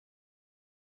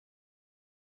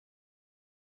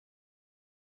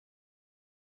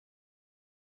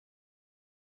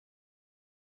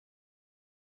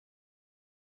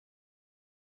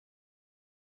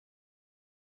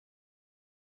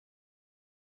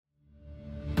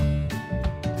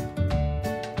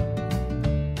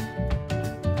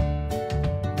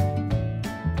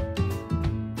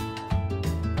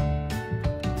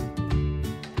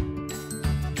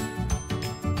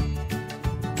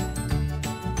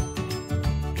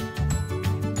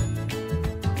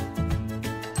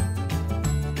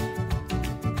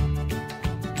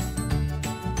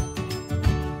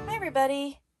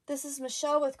everybody, this is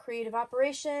Michelle with Creative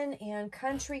Operation and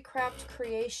Country Craft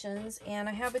Creations, and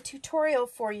I have a tutorial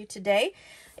for you today.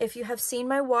 If you have seen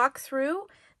my walkthrough,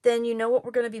 then you know what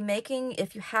we're going to be making.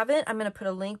 If you haven't, I'm going to put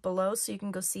a link below so you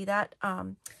can go see that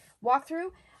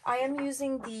walkthrough. I am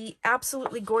using the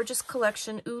absolutely gorgeous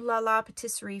collection Ooh La La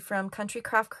Patissierie from Country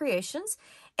Craft Creations.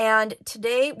 And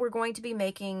today we're going to be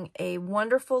making a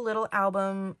wonderful little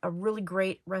album, a really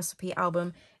great recipe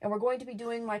album. And we're going to be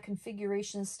doing my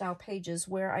configuration style pages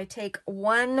where I take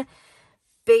one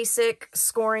basic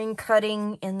scoring,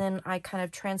 cutting, and then I kind of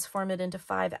transform it into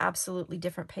 5 absolutely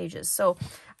different pages. So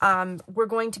we're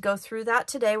going to go through that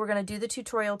today. We're going to do the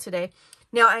tutorial today.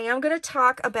 Now, I am going to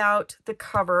talk about the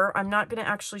cover. I'm not going to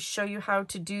actually show you how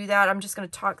to do that. I'm just going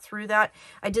to talk through that.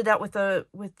 I did that with the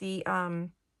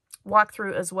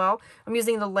walkthrough as well. I'm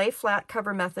using the lay flat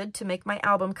cover method to make my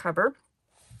album cover.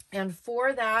 And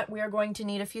for that, we are going to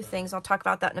need a few things. I'll talk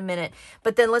about that in a minute.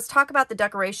 But then let's talk about the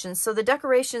decorations. So the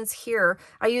decorations here,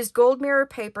 I used gold mirror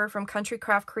paper from Country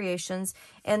Craft Creations.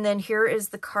 And then here is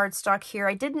the cardstock here.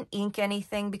 I didn't ink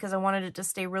anything because I wanted it to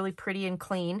stay really pretty and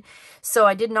clean. So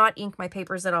I did not ink my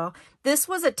papers at all. This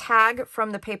was a tag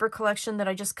from the paper collection that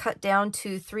I just cut down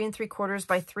to 3 3/4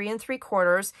 by 3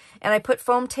 3/4. And I put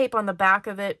foam tape on the back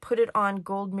of it, put it on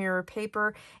gold mirror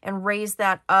paper, and raised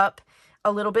that up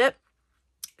a little bit.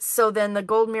 So then the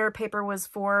gold mirror paper was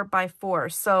 4 by 4.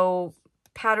 So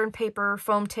pattern paper,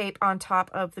 foam tape on top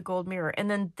of the gold mirror.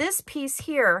 And then this piece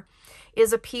here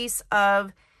is a piece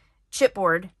of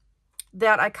chipboard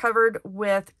that I covered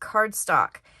with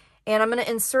cardstock. And I'm going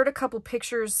to insert a couple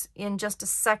pictures in just a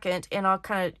second, and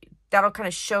that'll kind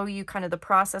of show you kind of the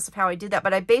process of how I did that.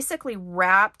 But I basically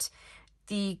wrapped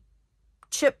the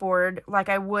chipboard like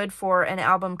I would for an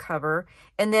album cover,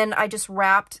 and then I just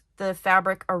wrapped the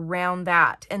fabric around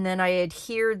that, and then I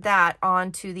adhered that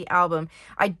onto the album.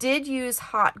 I did use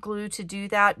hot glue to do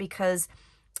that because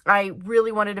I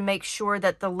really wanted to make sure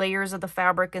that the layers of the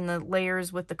fabric and the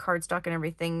layers with the cardstock and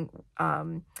everything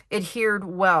adhered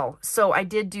well. So I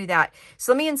did do that.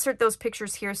 So let me insert those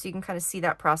pictures here so you can kind of see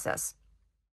that process.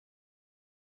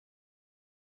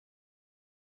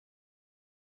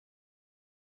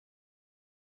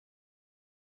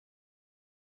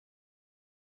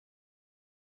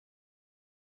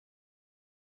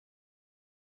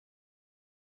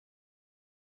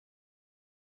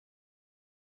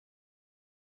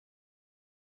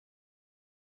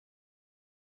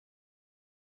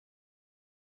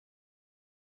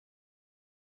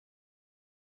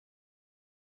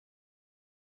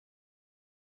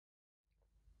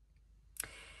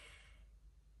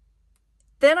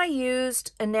 Then I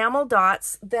used enamel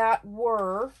dots that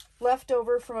were left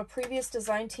over from a previous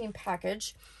design team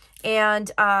package. And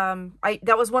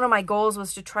that was one of my goals,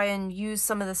 was to try and use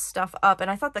some of this stuff up. And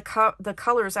I thought the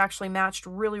colors actually matched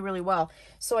really, really well.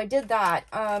 So I did that.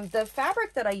 The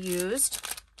fabric that I used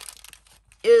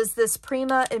is this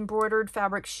Prima embroidered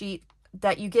fabric sheet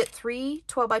that you get 3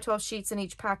 12 by 12 sheets in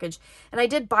each package. And I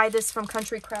did buy this from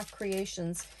Country Craft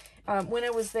Creations when I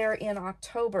was there in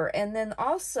October. And then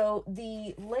also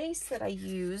the lace that I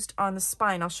used on the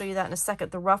spine, I'll show you that in a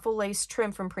second, the ruffle lace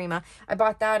trim from Prima. I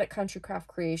bought that at Country Craft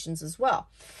Creations as well.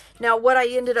 Now what I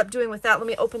ended up doing with that, let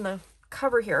me open the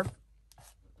cover here.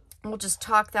 We'll just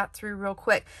talk that through real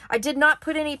quick. I did not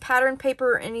put any pattern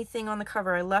paper or anything on the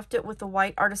cover. I left it with the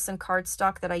white artisan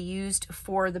cardstock that I used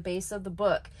for the base of the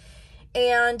book.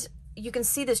 And you can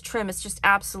see this trim. It's just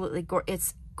absolutely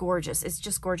gorgeous. It's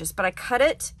just gorgeous. But I cut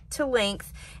it to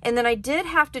length, and then I did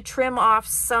have to trim off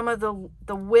some of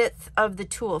the width of the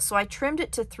tool. So I trimmed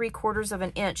it to 3/4 of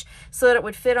an inch so that it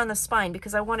would fit on the spine,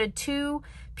 because I wanted 2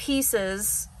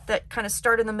 pieces that kind of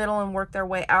start in the middle and work their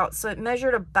way out. So it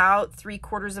measured about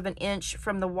 3/4 of an inch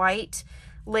from the white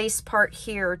lace part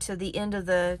here to the end of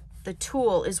the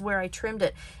tool is where I trimmed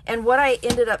it. And what I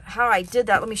ended up, how I did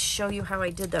that, let me show you how I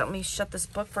did that. Let me shut this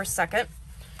book for a second.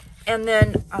 And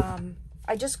then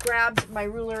I just grabbed my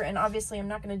ruler, and obviously I'm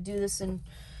not going to do this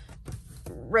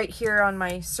right here on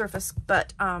my surface,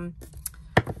 but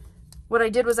what I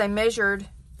did was I measured,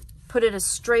 put it as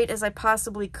straight as I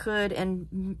possibly could,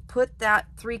 and put that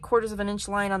 3/4 of an inch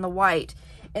line on the white.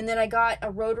 And then I got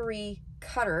a rotary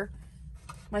cutter,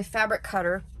 my fabric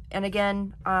cutter, and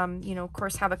again, you know, of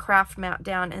course, have a craft mat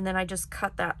down, and then I just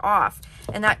cut that off,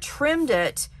 and that trimmed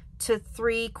it to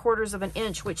 3/4 of an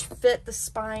inch, which fit the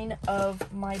spine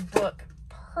of my book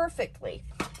perfectly.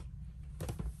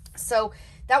 So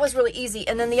that was really easy.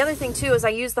 And then the other thing too is I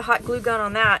used the hot glue gun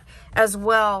on that as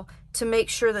well to make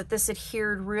sure that this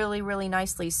adhered really, really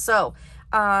nicely. So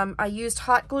I used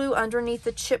hot glue underneath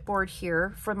the chipboard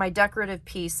here for my decorative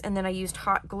piece, and then I used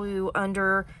hot glue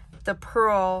under the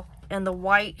pearl and the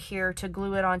white here to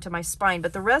glue it onto my spine.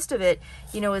 But the rest of it,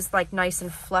 you know, is like nice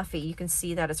and fluffy. You can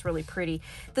see that it's really pretty.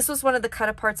 This was one of the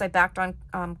cut aparts I backed on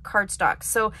cardstock.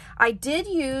 So I did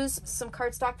use some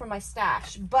cardstock from my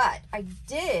stash, but I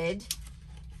did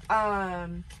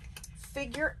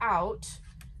figure out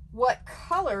what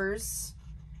colors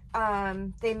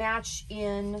they match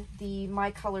in the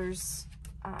My Colors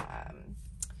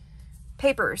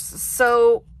papers.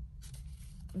 So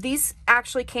these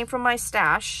actually came from my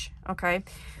stash, okay,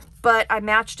 but I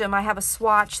matched them. I have a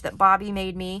swatch that Bobby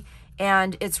made me,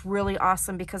 and it's really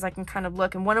awesome because I can kind of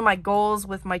look. And one of my goals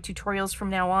with my tutorials from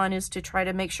now on is to try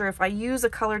to make sure if I use a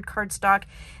colored cardstock,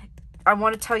 I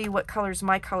want to tell you what colors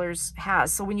My Colors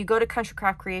has. So when you go to Country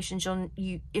Craft Creations,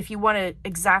 if you want to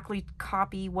exactly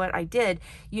copy what I did,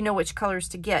 you know which colors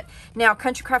to get. Now,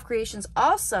 Country Craft Creations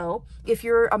also, if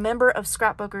you're a member of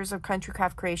Scrapbookers of Country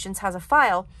Craft Creations, has a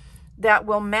file that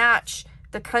will match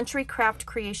the Country Craft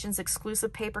Creations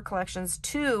exclusive paper collections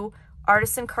to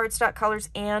Artisan Cardstock Colors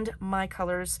and My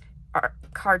Colors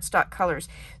Cardstock Colors.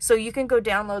 So you can go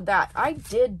download that. I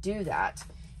did do that,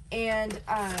 and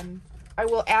I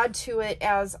will add to it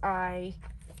as I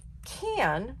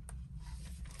can,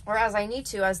 or as I need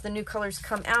to, as the new colors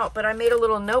come out. But I made a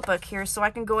little notebook here so I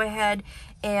can go ahead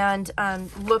and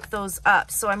look those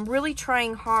up. So I'm really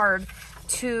trying hard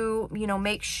to, you know,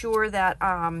 make sure that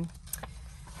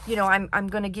you know, I'm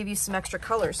going to give you some extra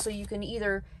colors, so you can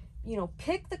either, you know,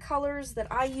 pick the colors that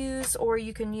I use, or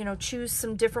you can, you know, choose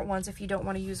some different ones if you don't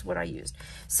want to use what I used.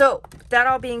 So that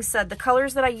all being said, the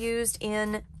colors that I used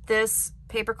in this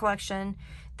paper collection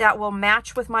that will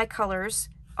match with My Colors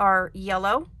are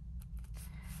yellow,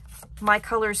 My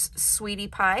Colors Sweetie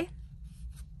Pie,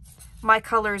 My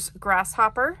Colors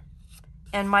Grasshopper,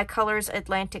 and My Colors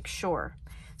Atlantic Shore.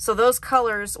 So those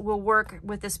colors will work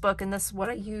with this book, and this is what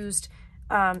I used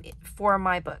for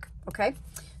my book, okay?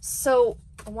 So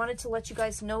I wanted to let you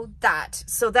guys know that.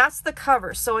 So that's the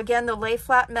cover. So again, the lay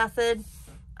flat method.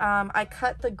 I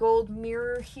cut the gold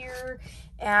mirror here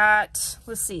at,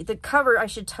 let's see, the cover, I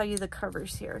should tell you the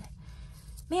covers here.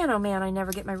 Man, oh man, I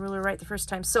never get my ruler right the first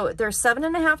time. So they're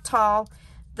 7.5 tall.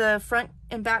 The front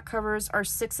and back covers are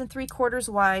 6 3/4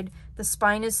 wide. The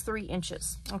spine is 3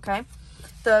 inches, okay?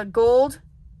 The gold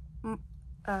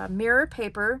mirror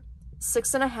paper,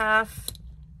 6.5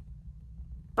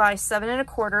 by 7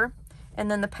 1/4, and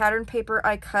then the pattern paper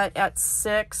I cut at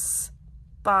 6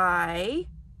 by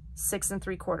 6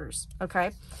 3/4.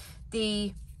 Okay,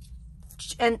 the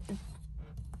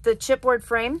chipboard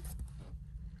frame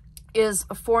is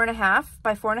a 4.5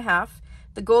 by 4.5.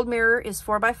 The gold mirror is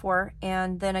 4 by 4,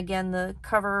 and then again the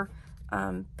cover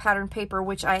pattern paper,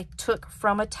 which I took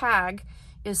from a tag,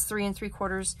 is 3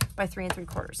 3/4 by 3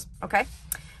 3/4. Okay,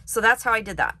 so that's how I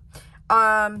did that.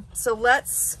 So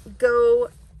let's go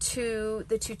to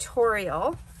the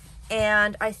tutorial,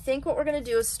 and I think what we're going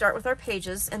to do is start with our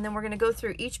pages, and then we're going to go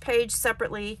through each page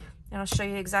separately, and I'll show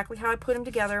you exactly how I put them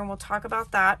together, and we'll talk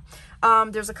about that.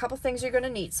 There's a couple things you're going to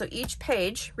need. So each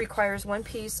page requires one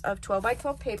piece of 12 by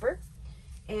 12 paper,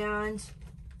 and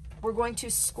we're going to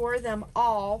score them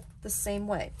all the same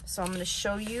way. So I'm going to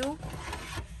show you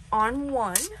on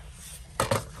one,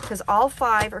 because all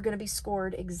 5 are going to be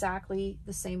scored exactly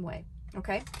the same way.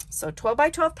 Okay, so 12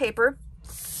 by 12 paper,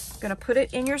 going to put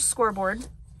it in your scoreboard.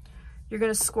 You're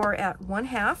going to score at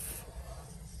 1/2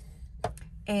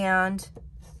 and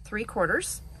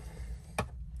 3/4.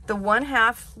 The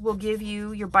 1/2 will give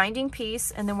you your binding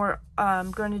piece, and then we're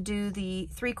going to do the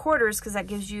 3/4 because that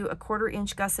gives you a 1/4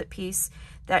 inch gusset piece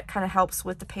that kind of helps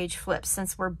with the page flips.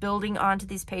 Since we're building onto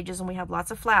these pages and we have lots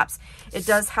of flaps, it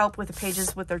does help with the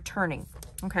pages with their turning.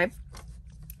 Okay,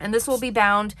 and this will be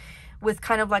bound with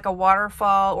kind of like a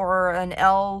waterfall or an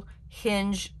L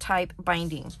hinge type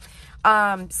binding.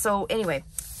 So anyway,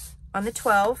 on the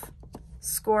 12,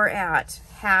 score at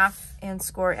 1/2 and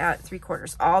score at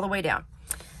 3/4 all the way down.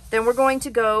 Then we're going to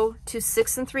go to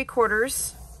 6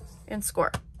 3/4 and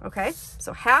score. Okay,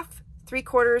 so 1/2,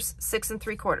 3/4, 6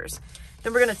 3/4.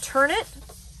 Then we're going to turn it,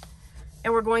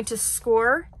 and we're going to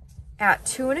score at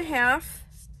 2.5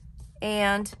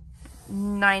 and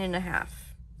 9.5.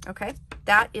 Okay,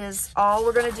 that is all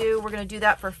we're going to do. We're going to do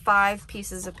that for 5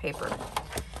 pieces of paper.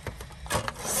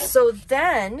 So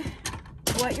then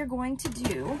what you're going to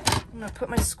do, I'm going to put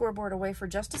my scoreboard away for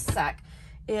just a sec,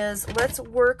 is let's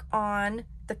work on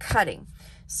the cutting.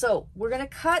 So we're going to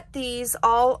cut these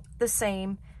all the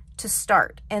same to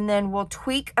start, and then we'll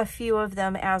tweak a few of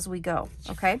them as we go.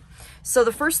 Okay, so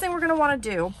the first thing we're going to want to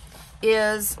do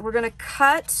is we're going to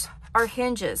cut our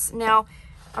hinges. Now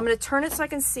I'm going to turn it so I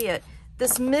can see it.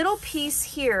 This middle piece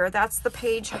here, that's the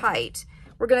page height,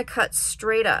 we're going to cut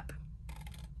straight up.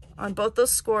 on both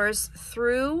those scores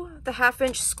through the 1/2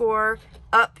 inch score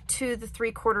up to the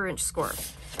 3/4 inch score.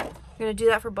 I'm going to do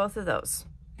that for both of those.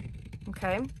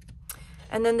 Okay.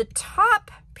 And then the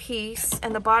top piece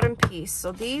and the bottom piece,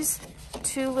 so these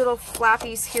two little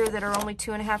flappies here that are only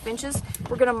 2.5 inches,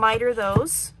 we're going to miter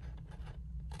those.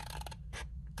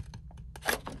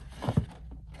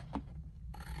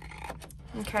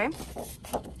 Okay.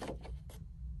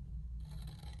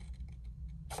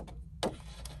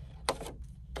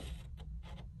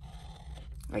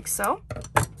 Like so.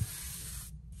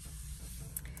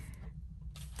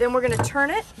 Then we're going to turn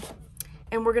it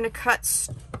and we're going to cut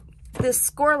this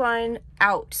score line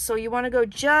out. So you want to go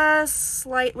just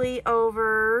slightly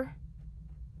over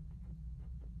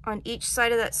on each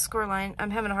side of that score line.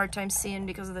 I'm having a hard time seeing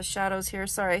because of the shadows here.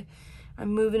 Sorry. I'm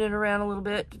moving it around a little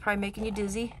bit, probably making you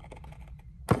dizzy.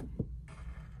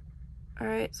 All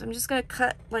right, so I'm just gonna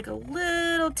cut like a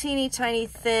little teeny tiny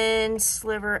thin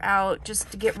sliver out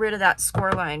just to get rid of that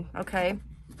score line, okay?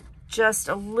 Just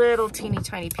a little teeny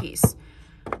tiny piece.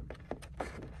 I'm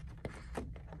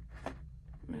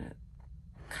gonna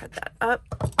cut that up.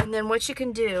 And then what you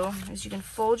can do is you can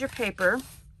fold your paper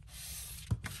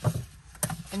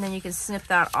and then you can snip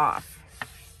that off,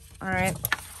 all right?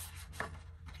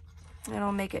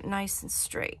 It'll make it nice and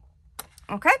straight,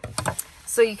 okay?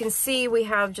 So you can see we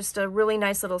have just a really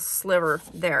nice little sliver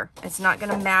there. It's not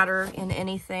going to matter in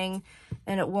anything,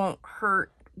 and it won't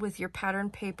hurt with your pattern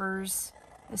papers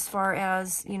as far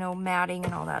as, you know, matting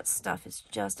and all that stuff. It's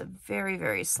just a very,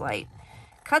 very slight.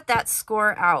 Cut that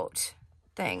score out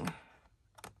thing.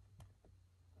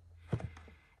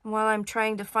 And while I'm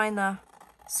trying to find the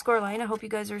score line, I hope you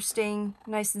guys are staying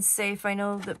nice and safe. I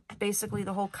know that basically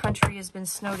the whole country has been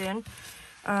snowed in.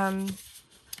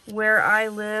 Where I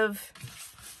live,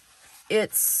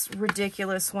 it's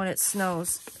ridiculous when it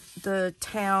snows. The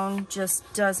town just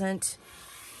doesn't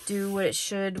do what it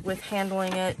should with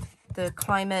handling it. The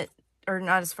climate, or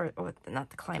not as far, oh,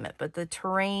 not the climate, but the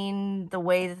terrain, the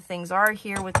way that things are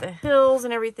here with the hills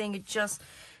and everything, it just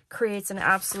creates an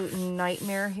absolute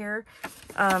nightmare here.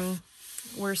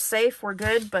 We're safe, we're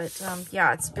good, but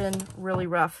yeah, it's been really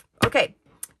rough. Okay,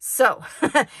 so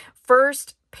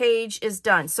first page is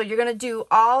done. So you're going to do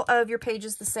all of your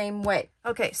pages the same way.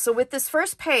 Okay, so with this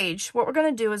first page, what we're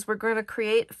going to do is we're going to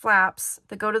create flaps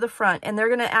that go to the front, and they're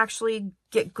going to actually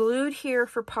get glued here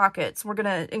for pockets. We're going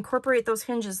to incorporate those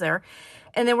hinges there,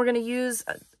 and then we're going to use,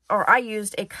 or I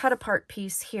used a cut apart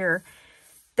piece here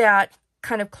that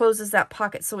kind of closes that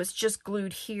pocket, so it's just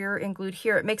glued here and glued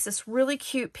here. It makes this really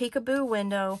cute peekaboo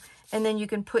window, and then you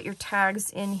can put your tags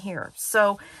in here.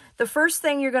 So the first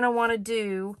thing you're going to want to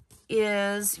do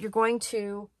is you're going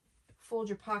to fold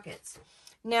your pockets.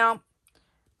 Now,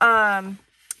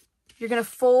 you're going to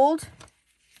fold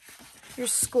your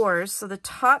scores. So the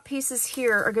top pieces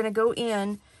here are going to go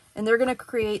in and they're going to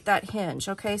create that hinge.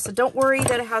 Okay, so don't worry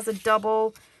that it has a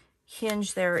double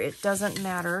hinge there. It doesn't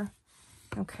matter.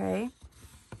 Okay.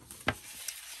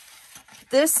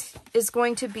 This is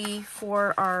going to be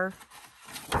for our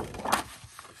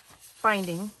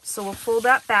binding. So we'll fold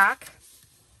that back.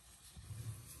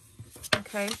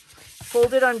 Okay,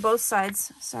 fold it on both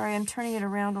sides. Sorry, I'm turning it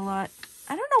around a lot.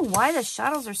 I don't know why the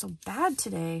shadows are so bad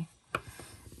today.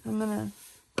 I'm gonna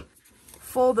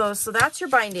fold those. So that's your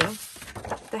binding,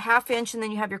 the 1/2 inch, and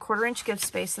then you have your 1/4 inch gift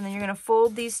space, and then you're gonna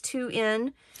fold these two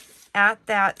in at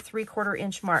that 3/4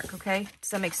 inch mark. Okay, does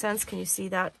that make sense? Can you see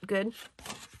that good?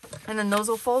 And then those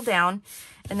will fold down,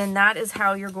 and then that is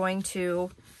how you're going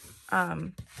to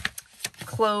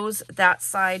close that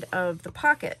side of the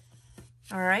pocket.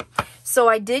 All right, so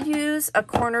I did use a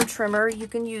corner trimmer. You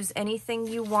can use anything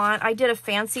you want. I did a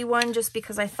fancy one just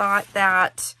because I thought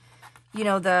that, you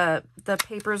know, the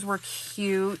papers were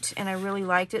cute and I really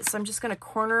liked it. So I'm just going to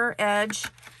corner edge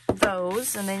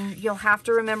those, and then you'll have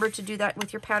to remember to do that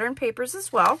with your pattern papers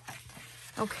as well.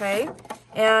 Okay,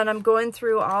 and I'm going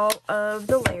through all of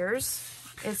the layers.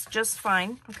 It's just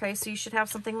fine. Okay, so you should have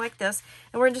something like this,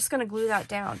 and we're just going to glue that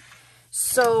down.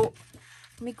 So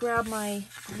let me grab my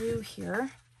glue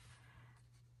here.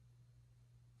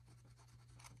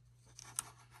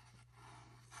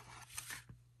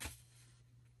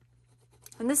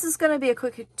 And this is going to be a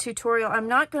quick tutorial. I'm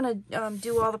not going to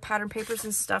do all the pattern papers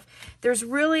and stuff. There's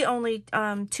really only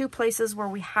 2 places where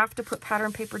we have to put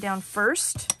pattern paper down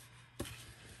first.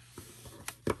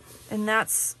 And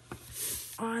that's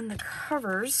on the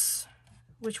covers,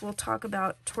 which we'll talk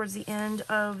about towards the end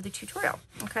of the tutorial,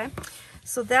 okay?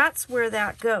 So that's where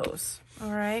that goes,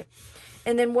 all right?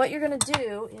 And then what you're going to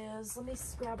do is, let me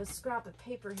grab a scrap of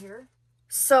paper here.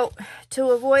 So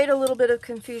to avoid a little bit of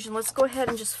confusion, let's go ahead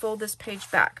and just fold this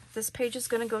page back. This page is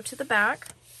going to go to the back,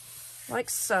 like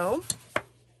so.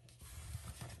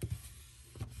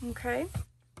 Okay.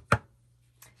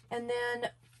 And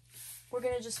then we're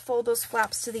going to just fold those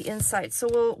flaps to the inside.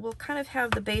 So we'll kind of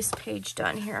have the base page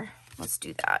done here. Let's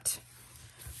do that.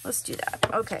 Let's do that.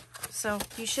 Okay. So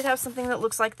you should have something that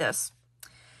looks like this.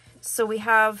 So we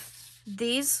have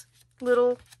these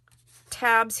little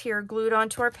tabs here glued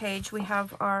onto our page. We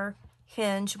have our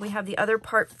hinge. We have the other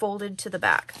part folded to the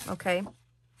back. Okay.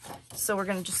 So we're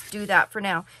going to just do that for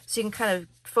now. So you can kind of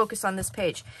focus on this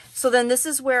page. So then this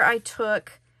is where I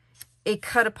took a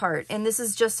cut apart, and this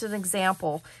is just an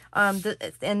example. And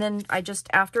then I just,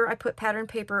 after I put pattern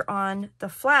paper on the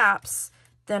flaps,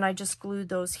 then I just glued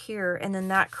those here, and then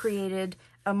that created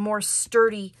a more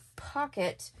sturdy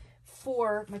pocket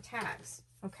for my tags.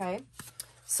 Okay,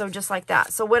 so just like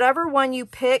that. So whatever one you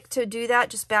pick to do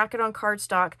that, just back it on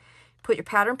cardstock, put your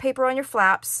pattern paper on your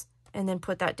flaps, and then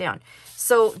put that down.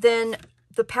 So then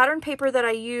the pattern paper that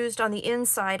I used on the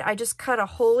inside, I just cut a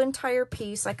whole entire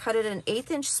piece. I cut it an 1/8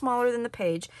 inch smaller than the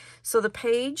page. So the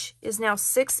page is now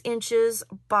 6 inches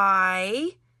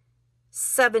by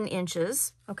 7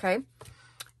 inches, okay?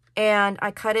 And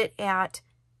I cut it at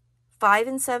 5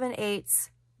 7/8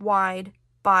 wide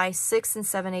by 6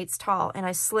 7/8 tall. And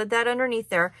I slid that underneath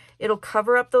there. It'll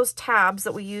cover up those tabs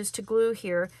that we used to glue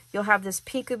here. You'll have this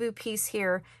peekaboo piece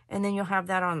here, and then you'll have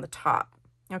that on the top.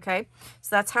 Okay,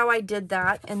 so that's how I did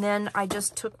that. And then I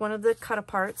just took one of the cut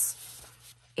aparts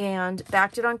and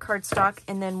backed it on cardstock,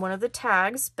 and then one of the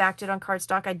tags, backed it on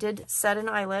cardstock. I did set an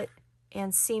eyelet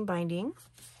and seam binding,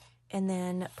 and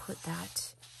then put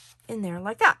that in there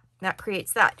like that. That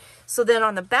creates that. So then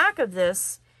on the back of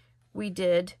this, we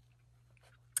did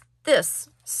this.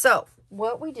 So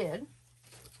what we did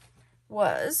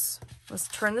was, let's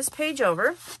turn this page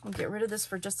over. I'll get rid of this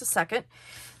for just a second.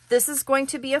 This is going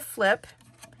to be a flip,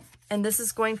 and this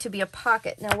is going to be a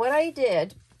pocket. Now what I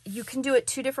did, you can do it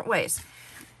 2 different ways.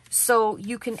 So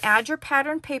you can add your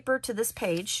pattern paper to this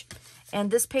page,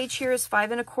 and this page here is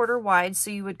 5 1/4 wide,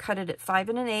 so you would cut it at 5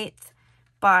 1/8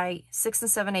 by 6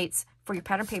 7/8 for your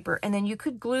pattern paper, and then you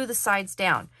could glue the sides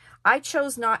down. I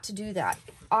chose not to do that.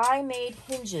 I made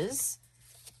hinges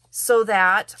so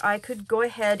that I could go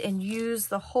ahead and use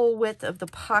the whole width of the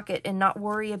pocket and not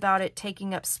worry about it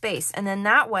taking up space. And then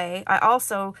that way, I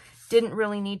also didn't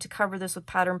really need to cover this with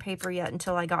pattern paper yet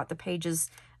until I got the pages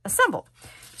assembled.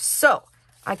 So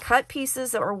I cut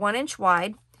pieces that were 1 inch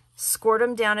wide, scored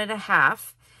them down at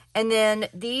 1/2, and then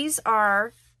these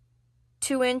are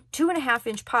 2 1/2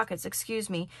 inch pockets, excuse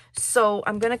me. So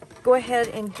I'm going to go ahead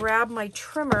and grab my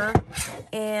trimmer,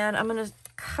 and I'm going to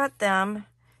cut them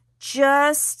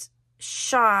just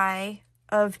shy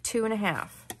of 2 1/2.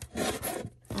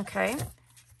 Okay.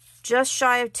 Just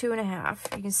shy of 2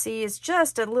 1/2. You can see it's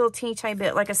just a little teeny tiny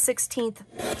bit, like a 1/16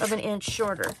 of an inch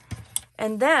shorter.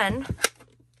 And then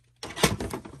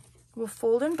we'll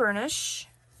fold and burnish.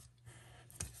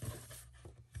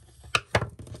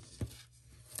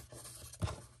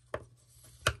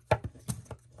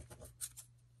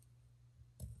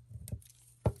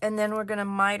 And then we're going to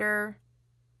miter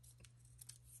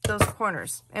those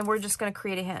corners, and we're just going to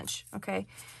create a hinge, okay?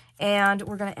 And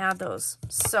we're going to add those.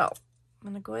 So I'm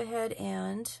going to go ahead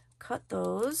and cut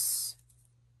those.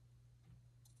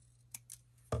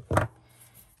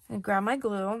 And grab my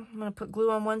glue. I'm going to put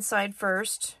glue on one side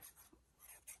first.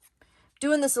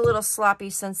 Doing this a little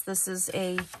sloppy since this is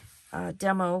a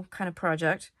demo kind of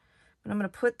project. But I'm going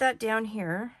to put that down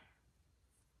here,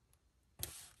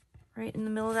 right in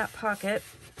the middle of that pocket.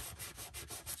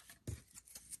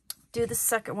 Do the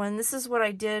second one. This is what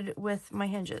I did with my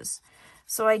hinges.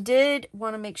 So I did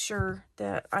want to make sure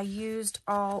that I used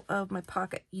all of my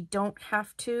pocket. You don't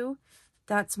have to.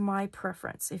 That's my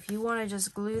preference. If you want to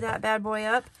just glue that bad boy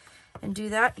up and do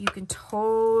that, you can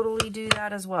totally do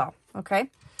that as well. Okay.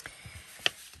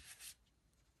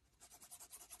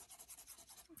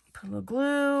 Put a little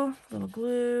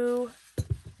glue,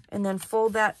 and then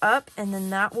fold that up, and then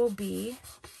that will be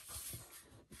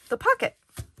the pocket.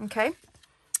 Okay.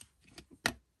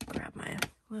 Grab my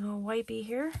little wipey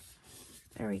here.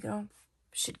 There we go.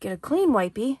 Should get a clean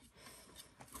wipey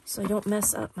so I don't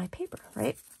mess up my paper,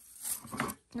 right?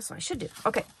 That's what I should do.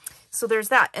 Okay, so there's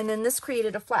that. And then this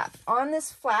created a flap. On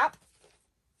this flap,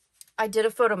 I did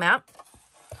a photo map.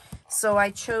 So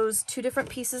I chose 2 different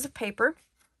pieces of paper.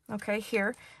 Okay,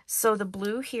 here. So the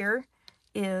blue here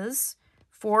is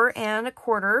 4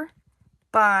 1/4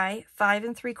 by 5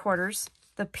 3/4.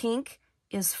 The pink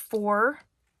is 4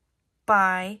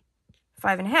 by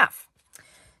 5 1/2.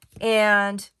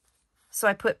 And so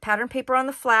I put pattern paper on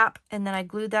the flap, and then I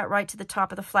glued that right to the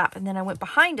top of the flap. And then I went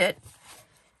behind it,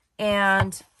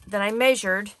 and then I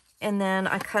measured and then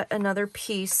I cut another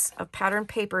piece of pattern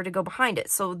paper to go behind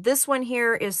it. So this one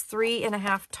here is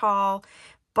 3.5 tall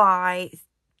by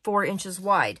 4 inches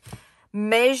wide.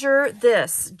 Measure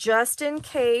this just in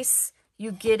case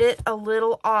you get it a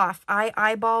little off. I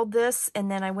eyeballed this,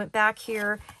 and then I went back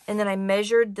here, and then I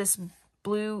measured this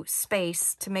blue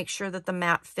space to make sure that the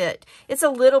mat fit. It's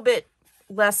a little bit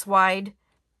less wide,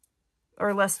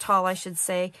 or less tall, I should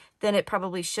say, than it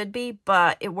probably should be,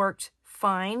 but it worked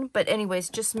fine. But anyways,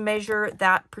 just measure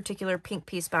that particular pink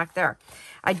piece back there.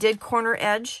 I did corner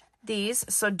edge these,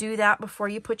 so do that before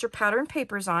you put your pattern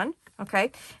papers on,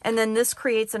 okay? And then this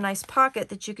creates a nice pocket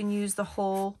that you can use the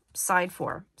whole side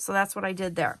for. So that's what I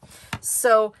did there.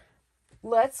 So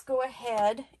let's go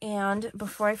ahead, and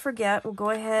before I forget, we'll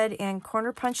go ahead and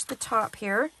corner punch the top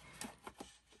here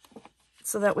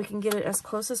so that we can get it as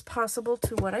close as possible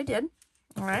to what I did.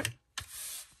 All right.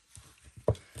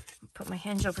 Put my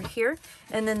hinge over here,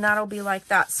 and then that'll be like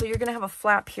that. So you're going to have a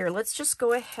flap here. Let's just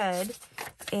go ahead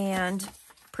and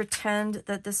pretend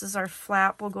that this is our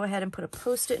flap. We'll go ahead and put a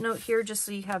Post-it note here just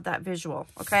so you have that visual,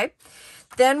 okay?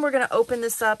 Then we're going to open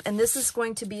this up, and this is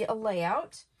going to be a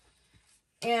layout.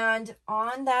 And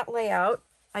on that layout,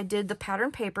 I did the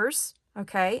pattern papers,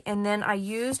 okay? And then I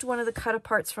used one of the cut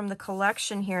aparts from the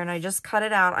collection here, and I just cut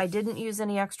it out. I didn't use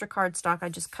any extra cardstock. I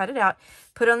just cut it out,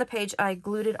 put it on the page. I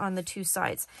glued it on the two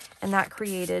sides, and that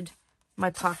created my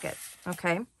pocket,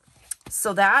 okay?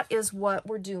 So that is what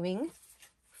we're doing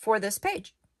for this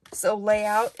page. So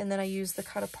layout, and then I use the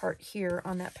cut apart here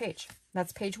on that page.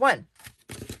 That's page 1.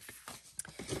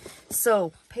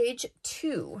 So page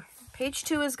 2. Page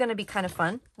 2 is going to be kind of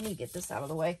fun. Let me get this out of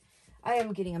the way. I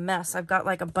am getting a mess. I've got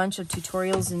like a bunch of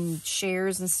tutorials and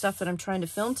shares and stuff that I'm trying to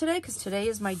film today, because today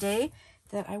is my day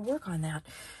that I work on that.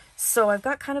 So I've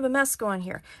got kind of a mess going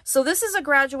here. So this is a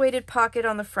graduated pocket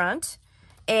on the front,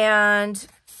 and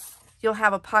you'll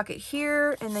have a pocket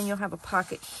here, and then you'll have a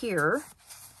pocket here.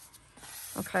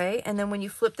 Okay, and then when you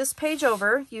flip this page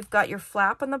over, you've got your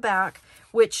flap on the back,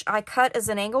 which I cut as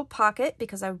an angled pocket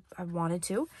because I wanted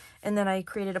to. And then I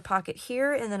created a pocket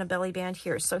here and then a belly band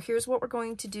here. So here's what we're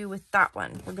going to do with that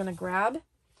one. We're going to grab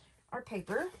our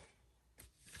paper,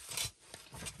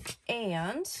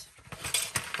 and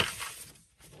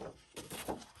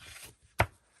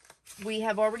we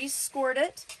have already scored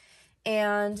it.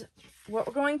 And what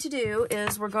we're going to do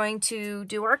is we're going to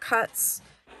do our cuts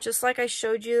just like I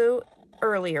showed you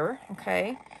earlier,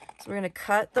 okay? So we're going to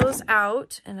cut those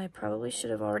out, and I probably should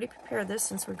have already prepared this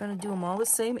since we're going to do them all the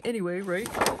same anyway, right?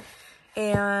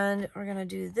 And we're going to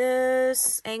do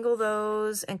this, angle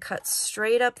those, and cut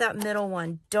straight up that middle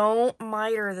one. Don't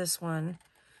miter this one,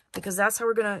 because that's how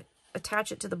we're going to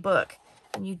attach it to the book,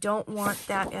 and you don't want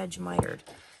that edge mitered.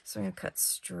 So I'm going to cut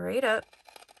straight up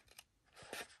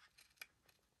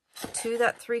to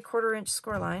that 3/4 inch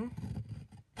score line,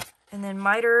 and then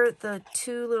miter the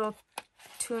two little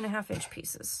 2.5 inch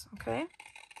pieces, okay?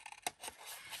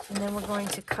 And then we're going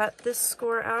to cut this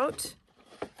score out.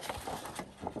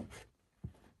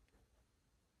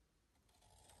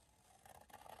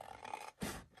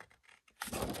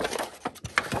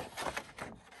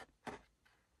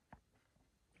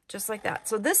 Just like that.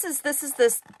 So this is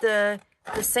the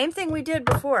same thing we did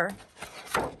before.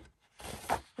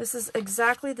 This is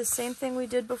exactly the same thing we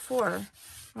did before.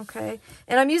 Okay,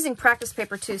 and I'm using practice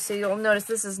paper too, so you'll notice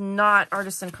this is not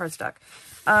artisan cardstock.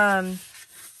 I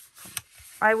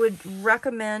would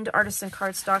recommend artisan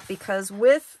cardstock because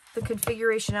with the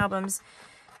configuration albums,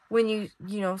 when you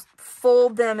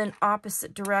fold them in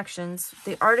opposite directions,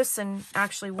 the artisan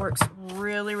actually works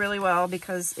really, really well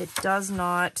because it does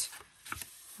not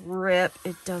rip,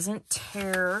 it doesn't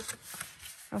tear.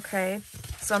 Okay,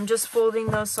 so I'm just folding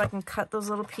those so I can cut those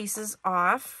little pieces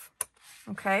off.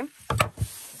 Okay.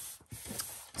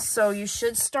 So you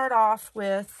should start off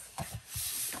with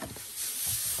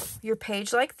your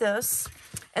page like this.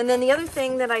 And then the other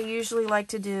thing that I usually like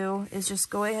to do is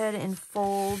just go ahead and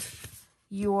fold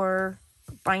your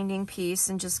binding piece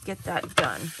and just get that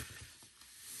done.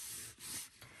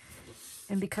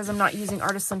 And because I'm not using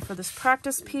artisan for this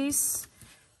practice piece,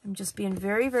 I'm just being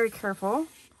very, very careful.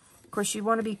 Of course, you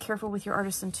want to be careful with your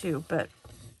artisan too, but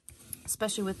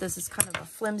especially with this, it's kind of a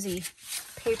flimsy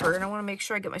paper, and I want to make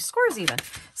sure I get my scores even.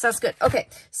 So that's good. Okay,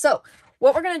 so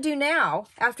what we're going to do now,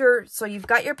 so you've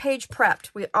got your page prepped.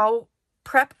 We all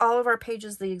prep all of our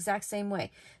pages the exact same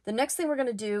way. The next thing we're going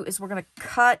to do is we're going to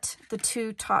cut the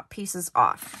two top pieces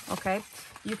off, okay?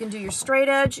 You can do your straight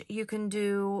edge. You can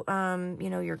do,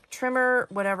 your trimmer,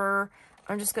 whatever.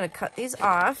 I'm just going to cut these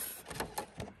off,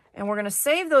 and we're going to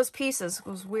save those pieces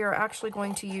because we are actually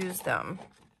going to use them,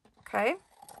 okay?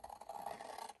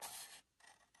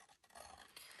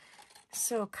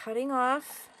 So cutting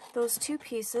off those two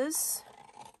pieces.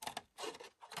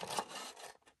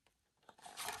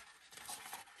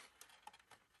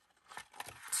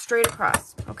 Straight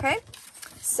across, okay?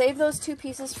 Save those two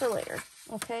pieces for later,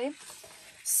 okay?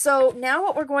 So now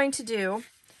what we're going to do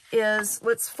is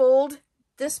let's fold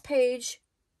this page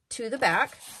to the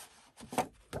back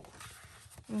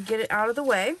and get it out of the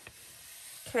way,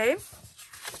 okay?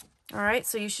 All right,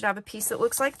 so you should have a piece that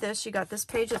looks like this. You got this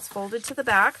page that's folded to the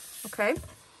back, okay?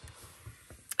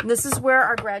 And this is where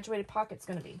our graduated pocket's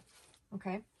going to be,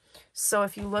 okay? So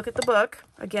if you look at the book,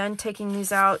 again, taking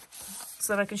these out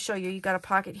so that I can show you, you got a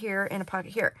pocket here and a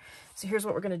pocket here. So here's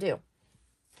what we're going to do.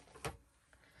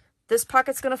 This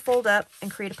pocket's going to fold up and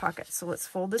create a pocket. So let's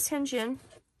fold this hinge in.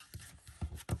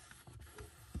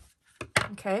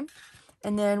 Okay.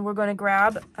 And then we're going to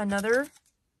grab another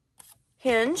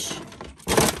hinge.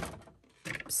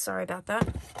 Sorry about that.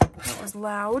 That was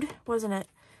loud, wasn't it?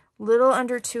 Little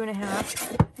under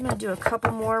 2.5. I'm going to do a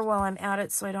couple more while I'm at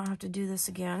it so I don't have to do this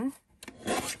again.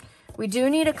 We do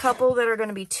need a couple that are going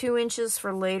to be 2 inches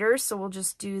for later, so we'll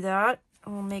just do that.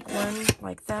 We'll make one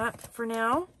like that for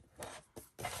now.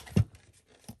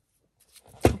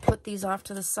 We'll put these off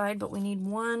to the side, but we need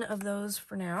one of those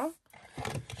for now.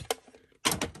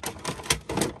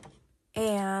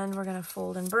 And we're going to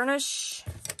fold and burnish.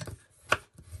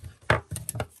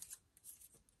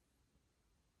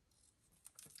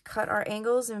 Cut our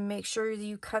angles and make sure that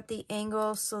you cut the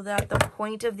angle so that the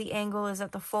point of the angle is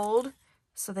at the fold,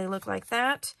 so they look like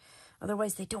that.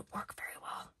 Otherwise, they don't work very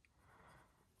well.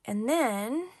 And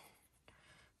then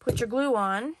put your glue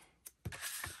on.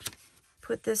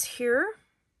 Put this here.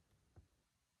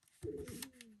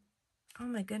 Oh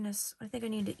my goodness, I think I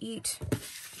need to eat.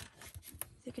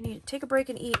 I think I need to take a break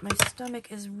and eat. My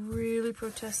stomach is really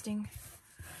protesting.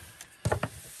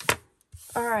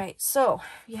 All right, so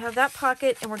you have that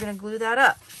pocket and we're going to glue that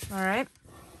up. All right.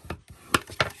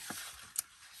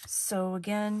 So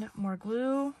again, more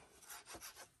glue.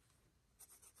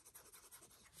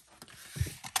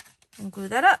 And glue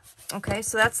that up. Okay,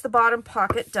 so that's the bottom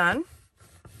pocket done.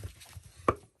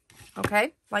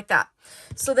 Okay, like that.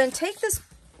 So then take this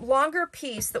longer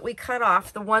piece that we cut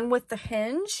off, the one with the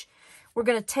hinge. We're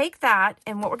going to take that,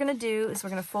 and what we're going to do is we're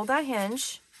going to fold that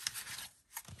hinge.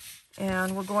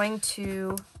 And we're going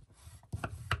to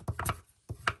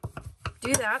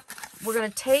do that. We're going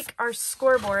to take our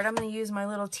scoreboard. I'm going to use my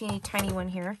little teeny tiny one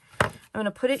here. I'm going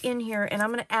to put it in here, and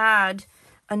I'm going to add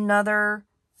another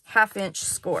 1/2 inch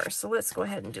score. So let's go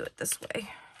ahead and do it this way.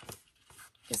 I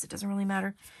guess it doesn't really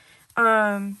matter. So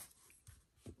I'm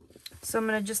going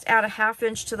to just add a 1/2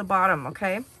 inch to the bottom,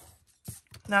 okay? And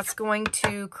that's going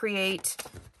to create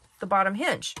the bottom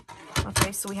hinge.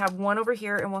 Okay, so we have one over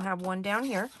here, and we'll have one down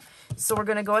here. So we're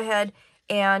going to go ahead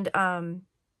and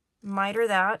miter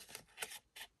that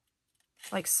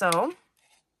like so.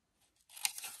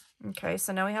 Okay,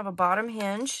 so now we have a bottom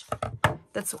hinge.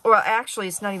 That's, well, actually,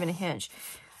 it's not even a hinge.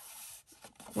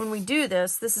 When we do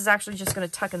this, this is actually just going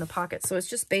to tuck in the pocket. So it's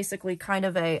just basically kind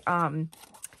of a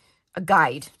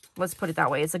guide. Let's put it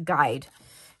that way. It's a guide.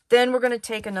 Then we're going to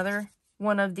take another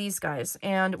one of these guys,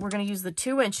 and we're going to use the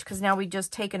 2 inch, because now we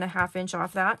just taken a 1/2 inch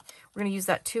off that. We're going to use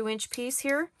that 2 inch piece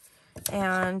here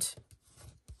and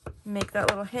make that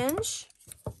little hinge.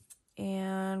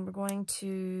 And we're going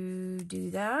to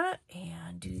do that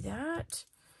and do that.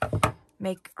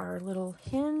 Make our little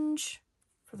hinge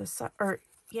for the side, or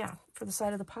yeah, for the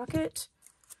side of the pocket.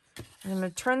 And I'm going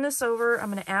to turn this over.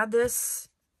 I'm going to add this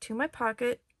to my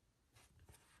pocket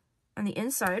on the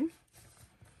inside.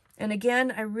 And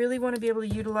again, I really want to be able to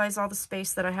utilize all the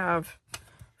space that I have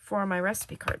for my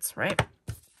recipe cards, right?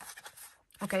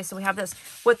 Okay, so we have this.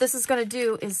 What this is going to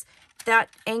do is that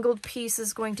angled piece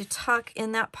is going to tuck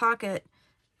in that pocket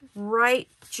right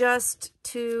just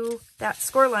to that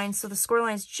score line. So the score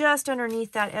line is just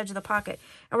underneath that edge of the pocket.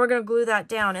 And we're going to glue that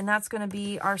down, and that's going to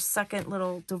be our second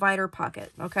little divider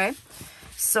pocket, okay?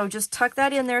 So just tuck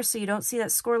that in there so you don't see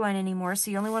that score line anymore. So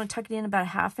you only want to tuck it in about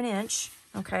 1/2 inch,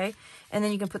 okay? And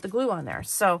then you can put the glue on there.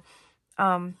 So,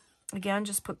 again,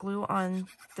 just put glue on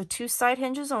the 2 side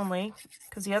hinges only,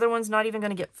 because the other one's not even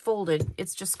going to get folded.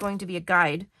 It's just going to be a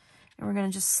guide. And we're going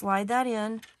to just slide that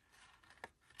in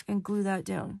and glue that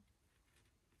down.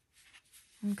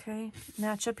 Okay,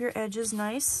 match up your edges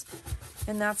nice.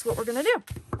 And that's what we're going to do.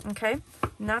 Okay,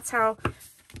 and that's how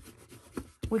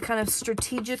we kind of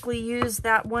strategically used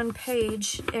that one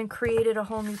page and created a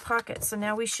whole new pocket. So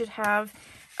now we should have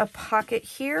a pocket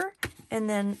here and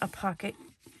then a pocket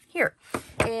here.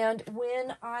 And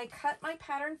when I cut my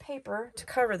pattern paper to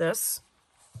cover this,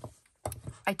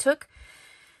 I took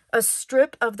a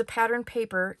strip of the pattern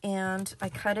paper and I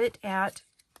cut it at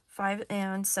 5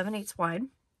 7/8 wide.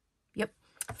 Yep,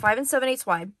 5 7/8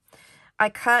 wide. I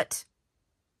cut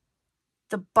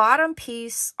the bottom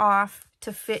piece off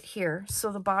to fit here.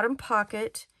 So the bottom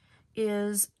pocket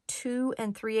is 2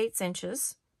 3/8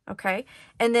 inches. Okay.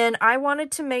 And then I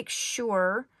wanted to make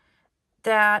sure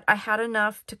that I had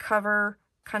enough to cover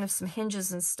kind of some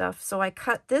hinges and stuff. So I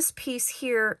cut this piece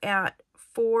here at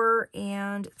 4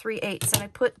 3/8, and I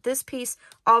put this piece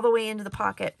all the way into the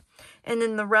pocket. And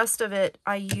then the rest of it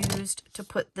I used to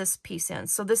put this piece in.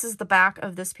 So this is the back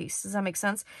of this piece. Does that make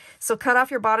sense? So cut off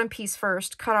your bottom piece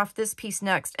first, cut off this piece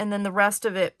next, and then the rest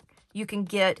of it you can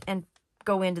get and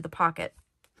go into the pocket.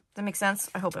 Does that make sense?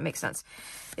 I hope it makes sense.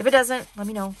 If it doesn't, let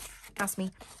me know. Ask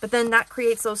me. But then that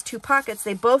creates those two pockets.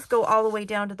 They both go all the way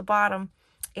down to the bottom,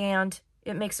 and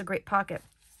it makes a great pocket.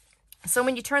 So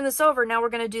when you turn this over, now we're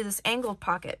going to do this angled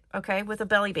pocket, okay, with a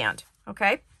belly band,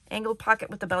 okay? Angled pocket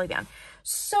with the belly band.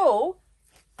 So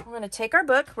we're going to take our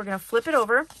book, we're going to flip it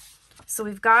over. So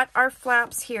we've got our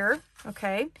flaps here,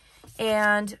 okay?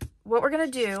 And what we're going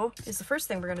to do is, the first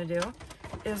thing we're going to do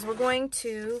is we're going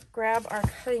to grab our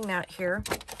cutting mat here.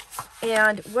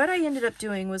 And what I ended up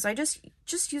doing was I just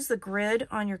use the grid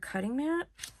on your cutting mat.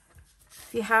 If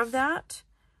you have that,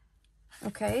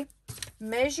 okay,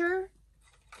 measure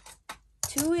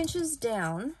 2 inches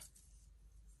down.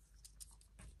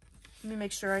 Let me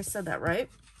make sure I said that right.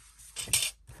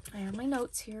 I have my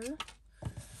notes here.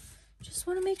 Just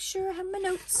want to make sure I have my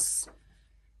notes.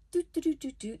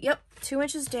 Yep, 2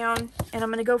 inches down. And I'm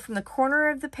going to go from the corner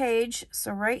of the page,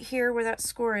 so right here where that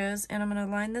score is, and I'm going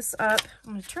to line this up.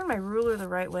 I'm going to turn my ruler the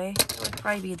right way. That would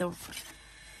probably be the...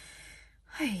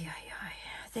 I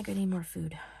think I need more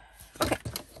food. Okay.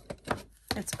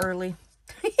 It's early.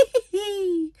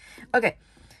 Okay.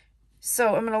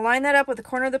 So I'm going to line that up with the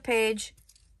corner of the page,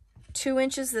 2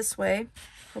 inches this way.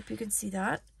 Hope you can see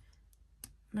that.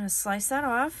 I'm going to slice that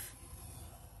off.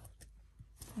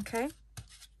 Okay.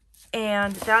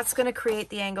 And that's going to create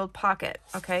the angled pocket.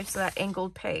 Okay. So that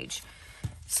angled page.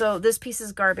 So this piece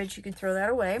is garbage. You can throw that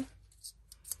away.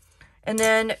 And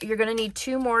then you're going to need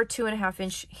 2 more 2.5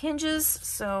 inch hinges.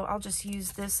 So I'll just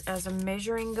use this as a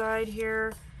measuring guide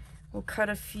here. We'll cut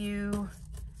a few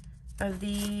of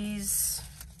these.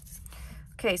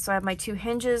 Okay, so I have my 2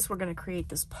 hinges. We're going to create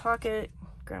this pocket.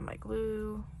 Grab my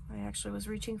glue. I actually was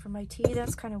reaching for my tea.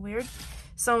 That's kind of weird.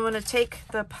 So I'm going to take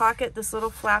the pocket, this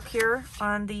little flap here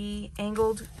on the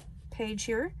angled page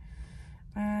here.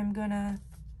 I'm going to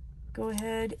go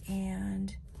ahead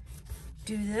and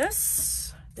do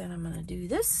this. Then I'm going to do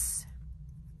this.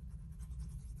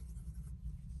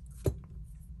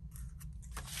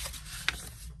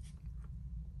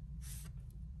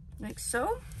 Like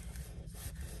so.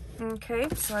 Okay,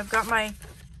 so I've got my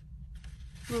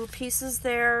little pieces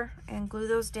there, and glue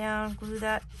those down, glue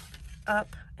that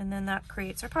up, and then that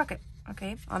creates our pocket,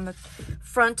 okay, on the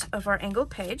front of our angled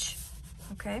page,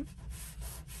 okay?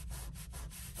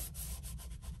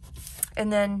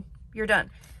 And then you're done.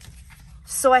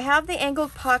 So I have the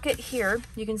angled pocket here,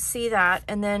 you can see that,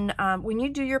 and then when you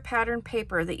do your pattern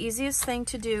paper, the easiest thing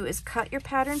to do is cut your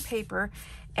pattern paper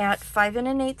at 5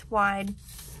 1/8 wide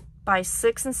by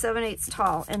 6 7/8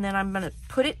 tall, and then I'm going to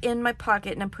put it in my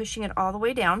pocket, and I'm pushing it all the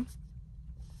way down,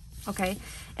 okay?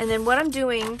 And then what I'm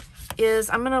doing is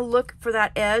I'm going to look for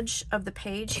that edge of the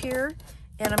page here,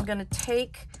 and I'm going to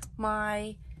take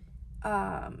my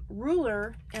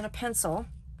ruler and a pencil,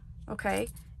 okay?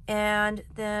 And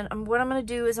then what I'm going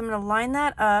to do is I'm going to line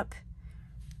that up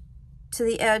to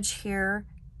the edge here,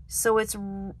 so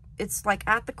it's like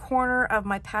at the corner of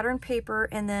my pattern paper,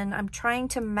 and then I'm trying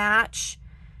to match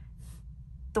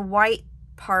the white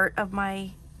part of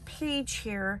my page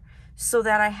here so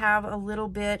that I have a little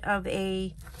bit of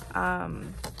a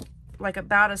like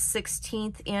about a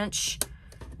 1/16 inch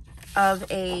of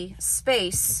a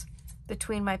space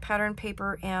between my pattern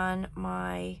paper and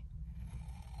my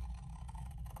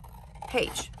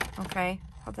page. Okay,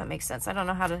 hope that makes sense. I don't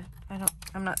know how to,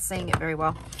 I'm not saying it very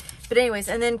well, but anyways,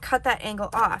 and then cut that angle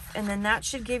off, and then that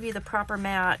should give you the proper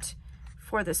mat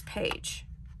for this page.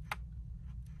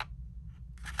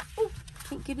 Oh,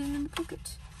 can't get it in the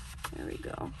pocket. There we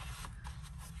go.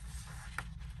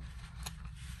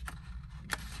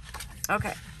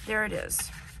 Okay, there it is.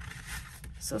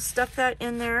 So stuff that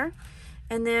in there,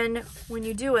 and then when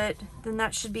you do it, then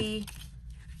that should be,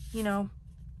 you know,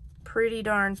 pretty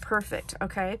darn perfect,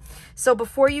 okay? So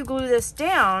before you glue this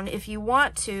down, if you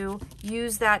want to,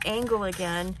 use that angle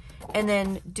again and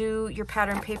then do your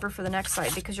pattern paper for the next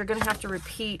side, because you're gonna have to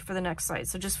repeat for the next side.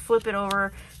 So just flip it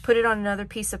over, put it on another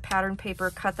piece of pattern paper,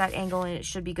 cut that angle, and it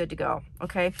should be good to go,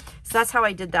 okay? So that's how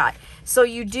I did that. So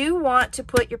you do want to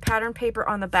put your pattern paper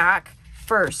on the back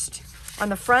first. On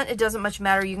the front, it doesn't much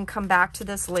matter. You can come back to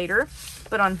this later.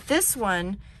 But on this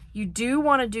one, you do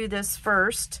want to do this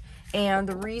first. And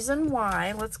the reason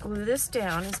why, let's glue this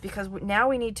down, is because now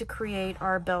we need to create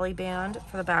our belly band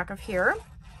for the back of here.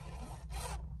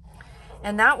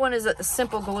 And that one is a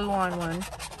simple glue-on one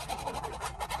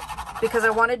because I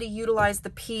wanted to utilize the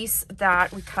piece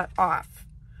that we cut off.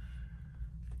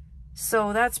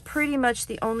 So that's pretty much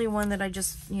the only one that I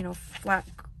just, you know, flat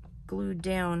glued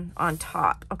down on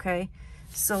top, okay?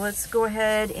 So let's go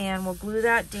ahead and we'll glue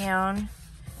that down.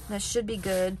 That should be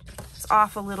good. It's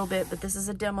off a little bit, but this is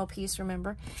a demo piece,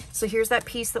 remember? So here's that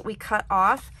piece that we cut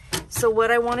off. So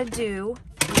what I want to do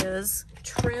is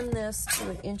trim this to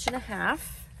 1.5 inches.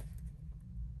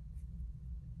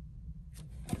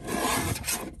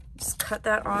 Just cut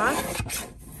that off.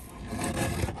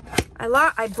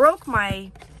 I broke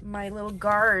my little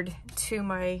guard to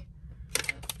my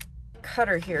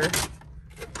cutter here,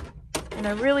 and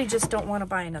I really just don't want to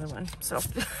buy another one. So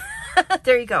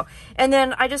there you go. And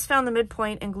then I just found the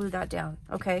midpoint and glued that down.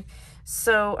 Okay,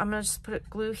 so I'm gonna just put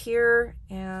glue here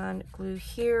and glue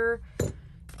here.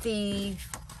 The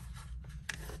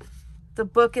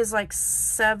book is like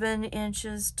 7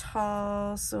 inches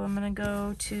tall, so I'm gonna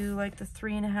go to like the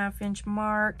 3.5 inch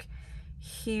mark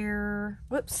here.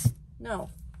 Whoops, no,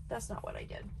 that's not what I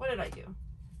did. What did I do?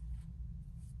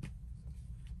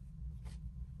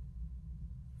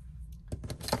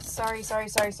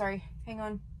 Sorry. Hang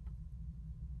on.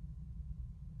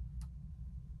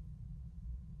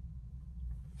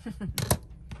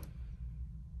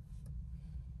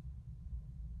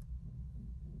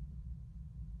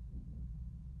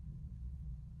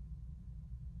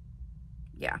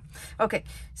 Yeah. Okay.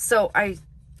 So I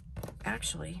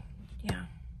actually, yeah.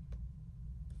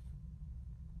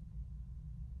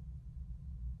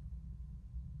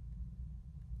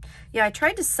 Yeah, I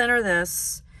tried to center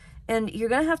this, and you're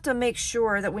going to have to make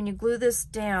sure that when you glue this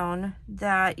down,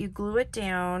 that you glue it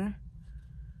down.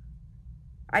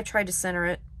 I tried to center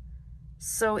it.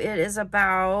 So it is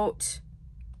about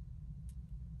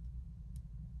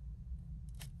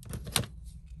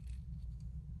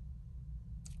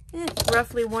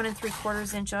roughly 1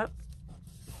 3/4 inch up.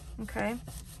 Okay.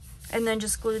 And then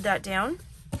just glued that down.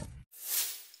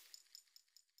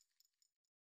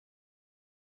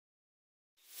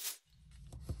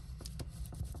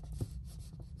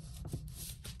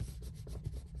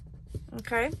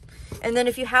 Okay. And then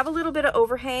if you have a little bit of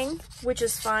overhang, which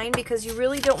is fine because you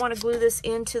really don't want to glue this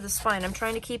into the spine. I'm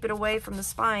trying to keep it away from the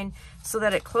spine so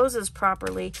that it closes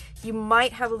properly. You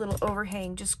might have a little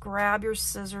overhang. Just grab your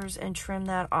scissors and trim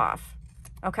that off.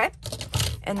 Okay?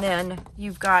 And then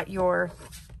you've got your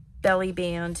belly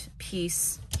band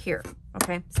piece here.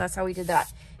 Okay? So that's how we did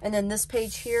that. And then this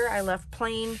page here, I left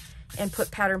plain and put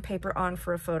pattern paper on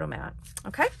for a photo mat.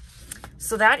 Okay?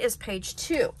 So that is page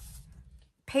 2.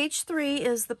 Page 3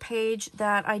 is the page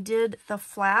that I did the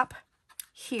flap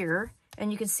here,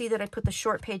 and you can see that I put the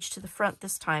short page to the front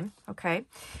this time, okay?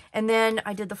 And then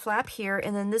I did the flap here,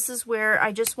 and then this is where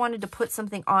I just wanted to put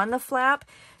something on the flap.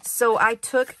 So I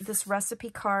took this recipe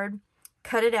card,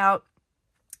 cut it out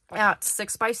at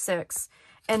 6 by 6,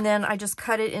 and then I just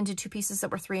cut it into 2 pieces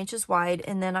that were 3 inches wide,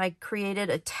 and then I created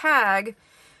a tag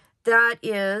that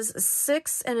is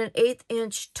 6 1/8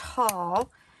 inch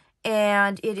tall,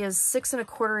 and it is 6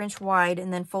 1/4 inch wide,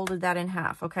 and then folded that in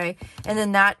half, okay? And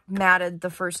then that matted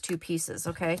the first 2 pieces,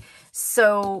 okay?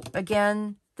 So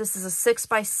again, this is a 6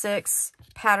 by 6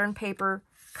 pattern paper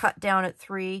cut down at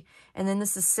 3, and then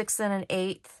this is 6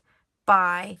 1/8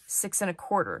 by 6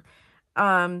 1/4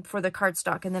 for the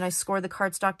cardstock, and then I scored the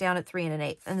cardstock down at 3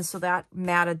 1/8, and so that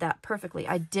matted that perfectly.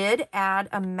 I did add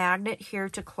a magnet here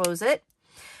to close it.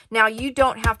 Now, you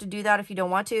don't have to do that if you don't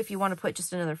want to. If you want to put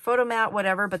just another photo mat,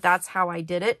 whatever, but that's how I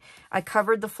did it. I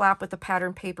covered the flap with the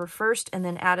pattern paper first and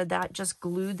then added that, just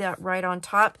glued that right on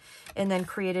top, and then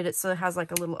created it so it has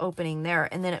like a little opening there,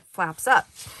 and then it flaps up.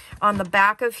 On the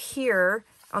back of here,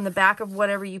 on the back of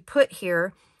whatever you put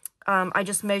here, I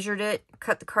just measured it,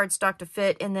 cut the cardstock to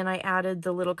fit, and then I added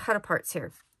the little cut aparts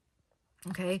here.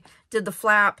 Okay, did the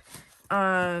flap,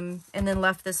 and then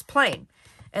left this plain.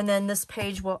 And then this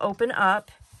page will open up,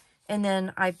 and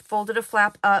then I folded a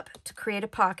flap up to create a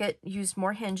pocket, used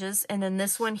more hinges, and then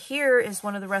this one here is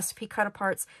one of the recipe cut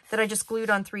aparts that I just glued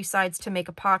on 3 sides to make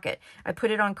a pocket. I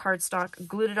put it on cardstock,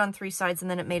 glued it on 3 sides, and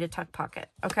then it made a tuck pocket,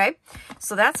 okay?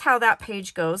 So that's how that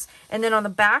page goes. And then on the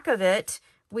back of it,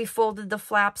 we folded the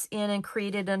flaps in and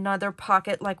created another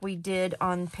pocket like we did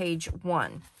on page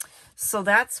 1. So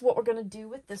that's what we're going to do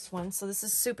with this one. So this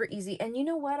is super easy. And you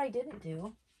know what I didn't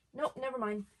do? Nope, never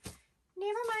mind.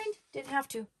 Never mind. Didn't have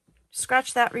to.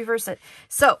 scratch that, reverse it.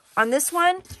 So on this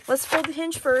one, let's fold the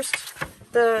hinge first.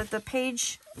 The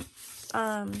page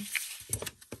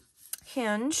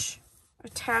hinge,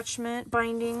 attachment,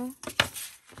 binding.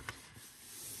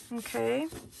 Okay.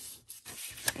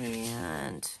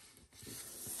 And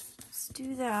let's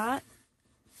do that.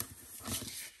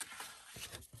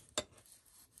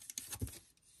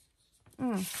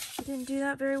 I didn't do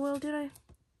that very well, did I?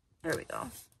 There we go.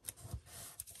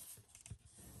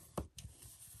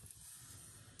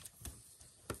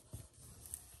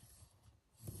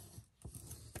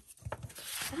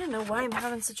 I don't know why I'm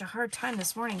having such a hard time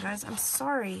this morning, guys. I'm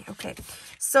sorry. Okay,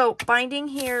 so binding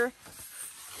here.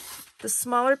 The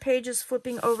smaller page is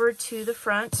flipping over to the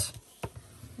front.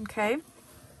 Okay.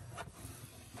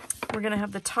 We're going to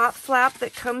have the top flap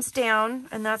that comes down,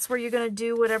 and that's where you're going to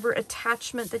do whatever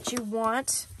attachment that you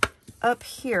want up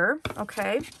here.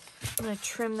 Okay. I'm going to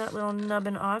trim that little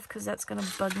nubbin off because that's going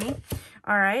to bug me.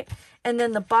 All right. And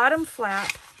then the bottom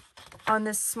flap on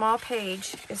this small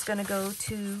page is going to go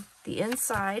to the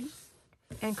inside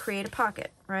and create a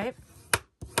pocket, right?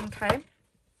 Okay.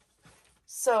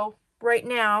 So right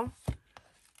now,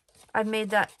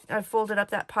 I've folded up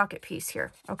that pocket piece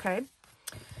here. Okay.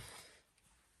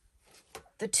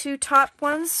 The two top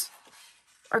ones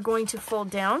are going to fold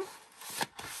down.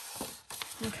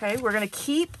 Okay, we're going to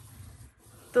keep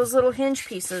those little hinge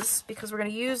pieces because we're going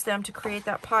to use them to create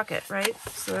that pocket, right?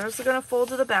 So those are going to fold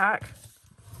to the back.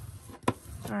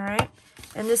 All right,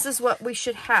 and this is what we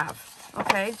should have.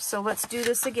 Okay, so let's do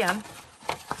this again.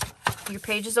 Your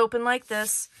page is open like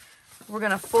this. We're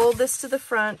going to fold this to the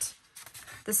front.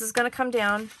 This is going to come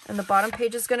down, and the bottom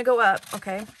page is going to go up.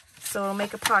 Okay, so it'll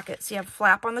make a pocket. So you have a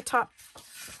flap on the top,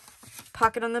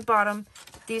 pocket on the bottom.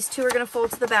 These two are going to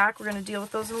fold to the back. We're going to deal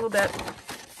with those in a little bit.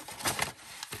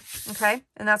 Okay,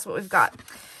 and that's what we've got.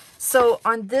 So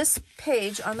on this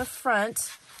page on the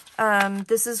front,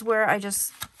 this is where I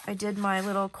did my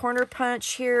little corner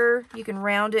punch here. You can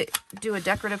round it, do a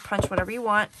decorative punch, whatever you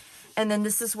want. And then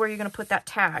this is where you're going to put that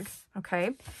tag.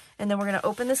 Okay, and then we're going to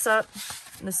open this up,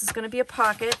 and this is going to be a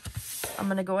pocket. I'm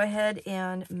going to go ahead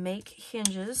and make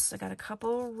hinges. I got a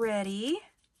couple ready.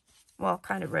 Well,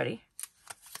 kind of ready.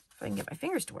 If I can get my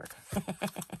fingers to work.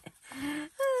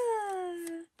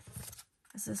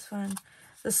 This is fun.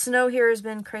 The snow here has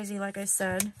been crazy, like I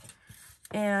said.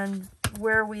 And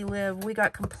where we live, we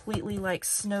got completely like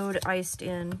snowed, iced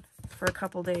in for a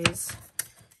couple days.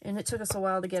 And it took us a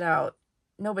while to get out.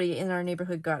 Nobody in our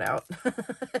neighborhood got out.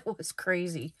 It was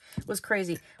crazy. It was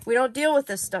crazy. We don't deal with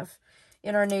this stuff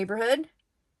in our neighborhood,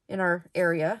 in our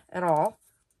area at all.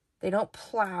 They don't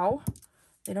plow.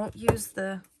 They don't use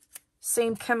the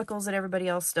same chemicals that everybody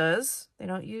else does. They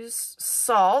don't use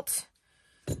salt.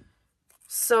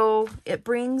 So it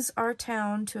brings our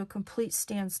town to a complete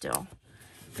standstill.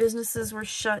 Businesses were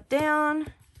shut down.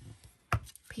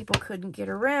 People couldn't get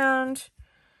around.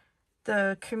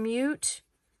 The commute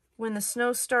when the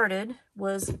snow started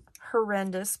was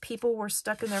horrendous. People were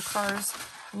stuck in their cars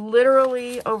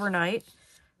literally overnight,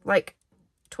 like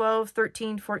 12,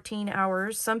 13, 14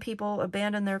 hours. Some people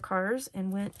abandoned their cars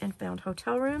and went and found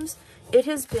hotel rooms. It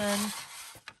has been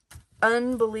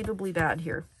unbelievably bad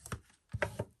here.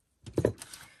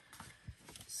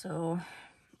 So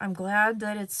I'm glad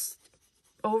that it's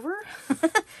over,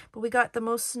 but we got the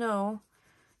most snow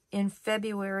in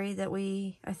February that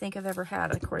I think I've ever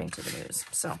had, according to the news.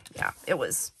 So yeah, it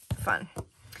was fun.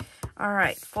 All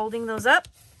right, folding those up.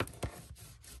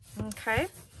 Okay.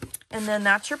 And then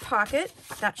that's your pocket.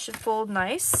 That should fold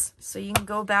nice. So you can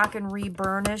go back and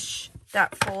re-burnish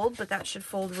that fold, but that should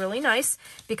fold really nice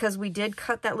because we did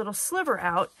cut that little sliver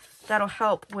out. That'll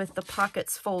help with the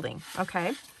pockets folding,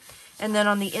 okay? And then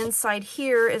on the inside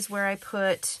here is where I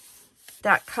put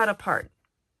that cut apart,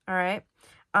 all right?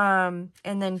 And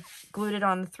then glued it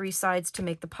on the three sides to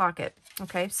make the pocket,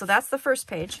 okay? So that's the first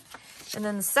page. And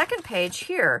then the second page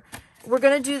here, we're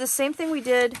gonna do the same thing we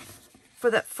did for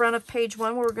that front of page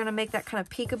 1, where we're going to make that kind of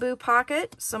peekaboo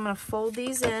pocket. So I'm going to fold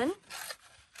these in.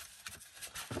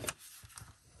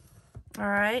 All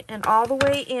right, and all the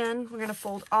way in, we're going to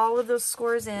fold all of those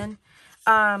scores in.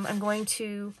 I'm going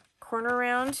to corner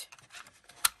around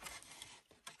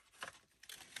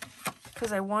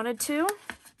because I wanted to.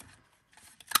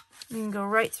 You can go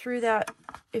right through that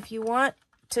if you want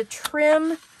to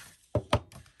trim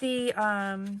the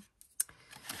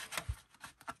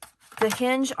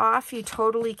hinge off. You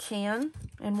totally can,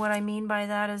 and what I mean by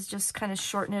that is just kind of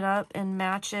shorten it up and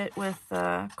match it with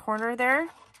the corner there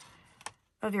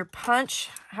of your punch.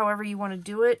 However you want to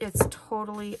do it, it's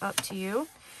totally up to you.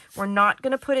 We're not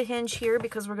going to put a hinge here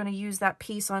because we're going to use that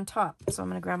piece on top. So I'm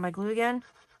going to grab my glue again.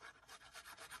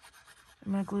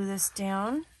 I'm going to glue this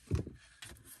down.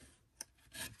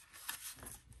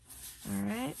 All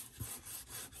right.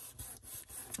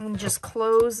 And just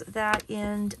close that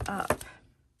end up.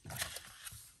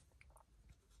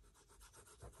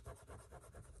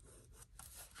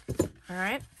 All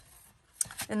right.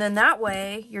 And then that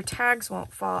way your tags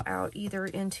won't fall out either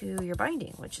into your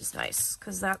binding, which is nice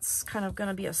because that's kind of going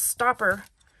to be a stopper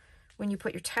when you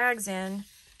put your tags in.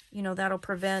 You know, that'll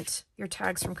prevent your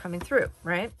tags from coming through,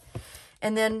 right?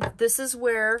 And then this is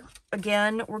where,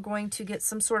 again, we're going to get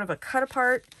some sort of a cut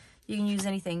apart. You can use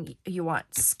anything you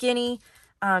want. Skinny.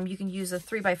 You can use a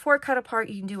 3x4 cut apart.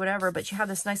 You can do whatever, but you have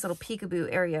this nice little peekaboo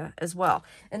area as well.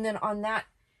 And then on that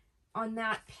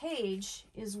page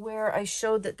is where I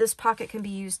showed that this pocket can be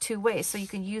used two ways. So you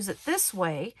can use it this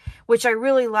way, which I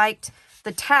really liked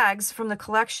the tags from the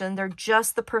collection. They're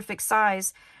just the perfect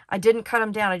size. I didn't cut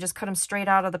them down. I just cut them straight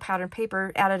out of the pattern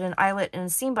paper, added an eyelet and a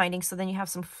seam binding. So then you have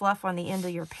some fluff on the end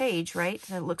of your page, right?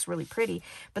 And it looks really pretty.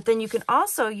 But then you can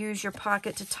also use your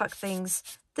pocket to tuck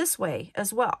things this way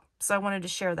as well. So I wanted to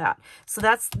share that. So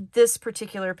that's this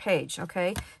particular page,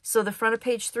 okay? So the front of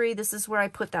page 3, this is where I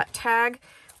put that tag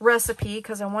recipe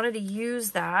because I wanted to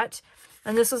use that.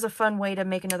 And this was a fun way to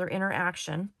make another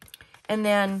interaction. And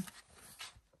then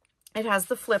it has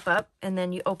the flip up, and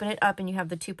then you open it up and you have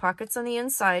the 2 pockets on the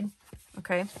inside,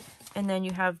 okay? And then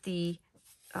you have the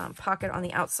pocket on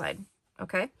the outside,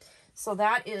 okay? So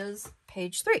that is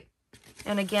page 3.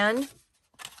 And again,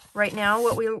 right now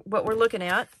what we're looking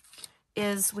at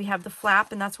is we have the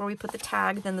flap, and that's where we put the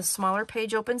tag. Then the smaller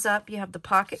page opens up. You have the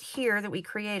pocket here that we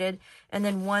created, and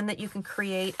then one that you can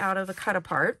create out of a cut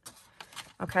apart,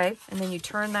 okay? And then you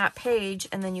turn that page,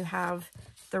 and then you have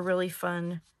the really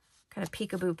fun kind of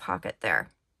peekaboo pocket there,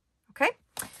 okay?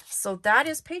 So that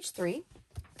is page 3.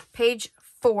 Page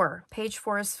 4. Page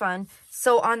 4 is fun.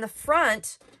 So on the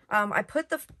front, I put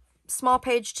the small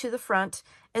page to the front,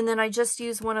 and then I just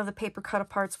used one of the paper cut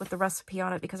aparts with the recipe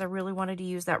on it because I really wanted to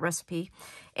use that recipe.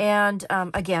 And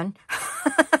again,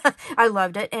 I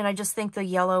loved it, and I just think the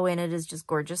yellow in it is just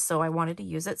gorgeous, so I wanted to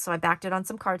use it. So I backed it on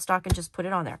some cardstock and just put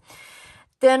it on there.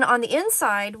 Then on the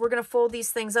inside, we're going to fold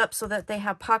these things up so that they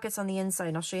have pockets on the inside.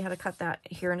 And I'll show you how to cut that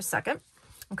here in a second.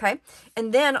 Okay.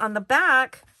 And then on the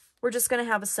back, we're just going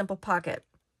to have a simple pocket.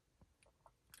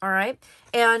 All right.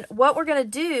 And what we're going to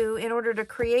do in order to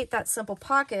create that simple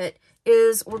pocket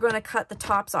is we're going to cut the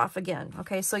tops off again.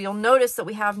 Okay. So you'll notice that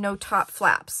we have no top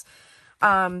flaps.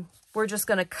 We're just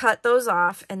going to cut those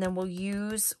off, and then we'll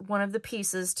use one of the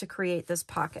pieces to create this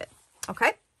pocket.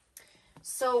 Okay.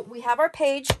 So we have our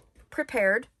page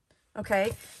prepared.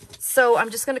 Okay, so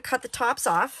I'm just going to cut the tops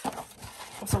off.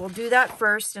 So we'll do that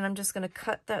first, and I'm just going to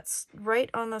cut that right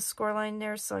on the score line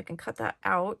there so I can cut that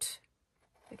out.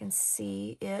 I can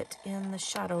see it in the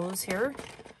shadows here.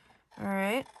 All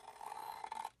right.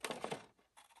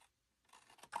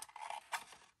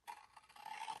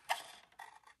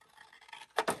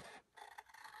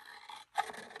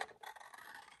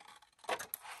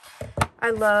 I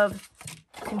love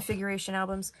configuration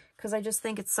albums because I just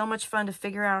think it's so much fun to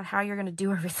figure out how you're going to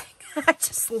do everything. I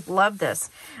just love this.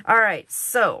 All right,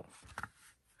 so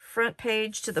front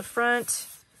page to the front,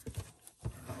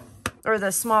 or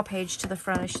the small page to the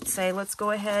front, I should say. Let's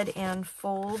go ahead and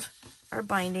fold our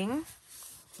binding.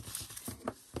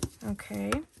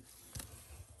 Okay.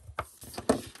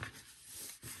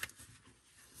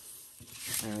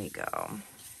 There we go.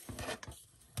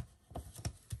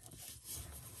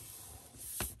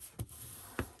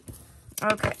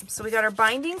 Okay, so we got our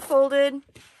binding folded.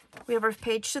 We have our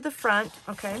page to the front,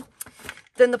 okay?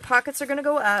 Then the pockets are going to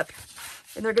go up,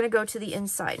 and they're going to go to the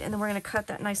inside, and then we're going to cut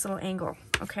that nice little angle,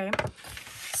 okay?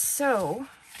 So,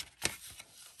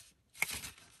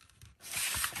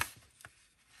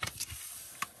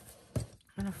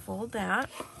 I'm going to fold that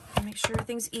and make sure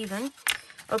everything's even.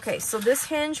 Okay, so this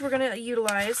hinge we're going to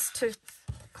utilize to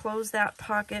close that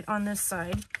pocket on this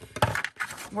side.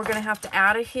 We're going to have to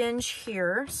add a hinge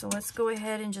here. So let's go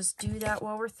ahead and just do that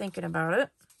while we're thinking about it.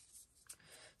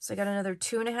 So I got another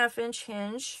 2.5 inch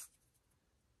hinge.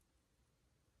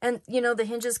 And, you know, the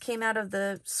hinges came out of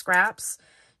the scraps.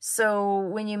 So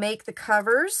when you make the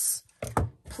covers,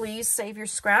 please save your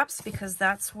scraps because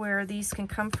that's where these can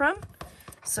come from.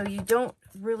 So you don't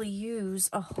really use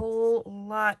a whole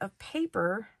lot of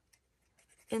paper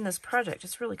in this project.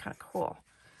 It's really kind of cool.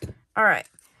 All right.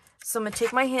 So I'm going to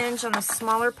take my hinge on the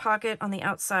smaller pocket on the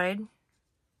outside,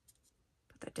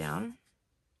 put that down.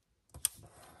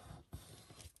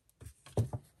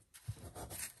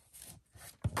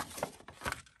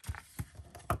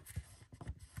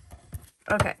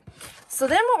 Okay, So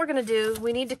then what we're going to do,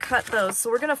 we need to cut those. So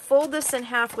we're going to fold this in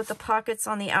half with the pockets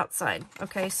on the outside.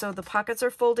 Okay, so the pockets are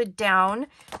folded down.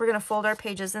 We're going to fold our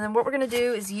pages. And then what we're going to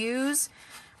do is use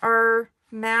our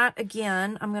mat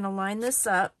again. I'm going to line this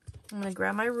up. I'm going to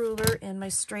grab my ruler and my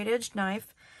straight edge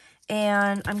knife.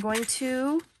 And I'm going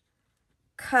to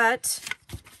cut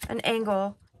an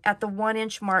angle at the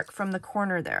 1-inch mark from the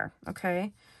corner there.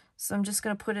 Okay, so I'm just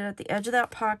going to put it at the edge of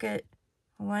that pocket.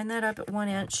 Line that up at 1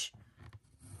 inch.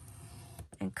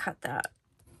 And cut that.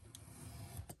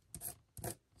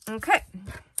 Okay,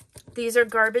 these are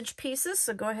garbage pieces,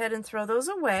 so go ahead and throw those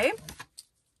away.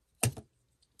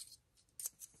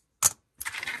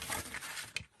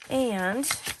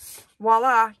 And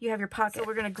voila, you have your pocket. So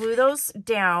we're going to glue those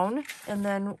down, and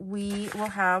then we will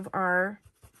have our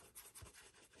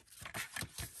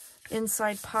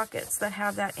inside pockets that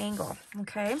have that angle,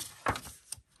 okay?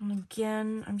 And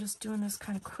again, I'm just doing this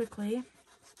kind of quickly.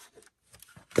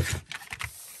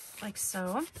 Like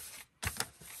so.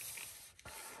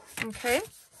 Okay.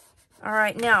 All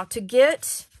right, now to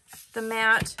get the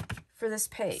mat for this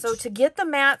page. So to get the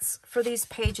mats for these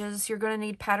pages, you're going to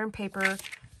need pattern paper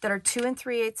that are 2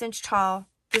 3/8 inch tall.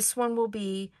 This one will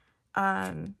be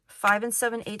 5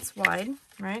 7/8 wide,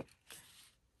 right?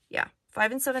 Yeah,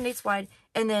 5 7/8 wide,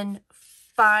 and then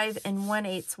 5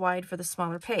 1/8 wide for the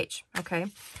smaller page. Okay,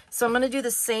 so I'm going to do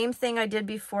the same thing I did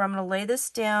before. I'm going to lay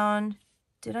this down.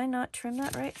 Did I not trim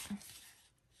that right?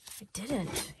 I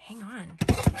didn't. Hang on.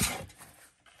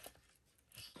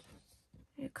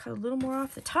 I cut a little more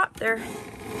off the top there.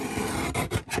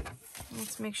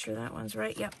 Let's make sure that one's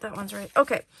right. Yep, that one's right.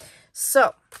 Okay,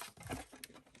 so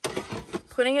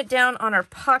putting it down on our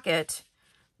pocket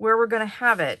where we're going to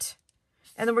have it.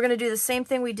 And then we're going to do the same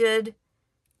thing we did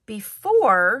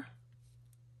before,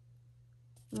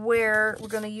 where we're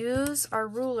going to use our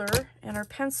ruler and our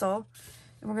pencil.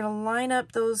 And we're going to line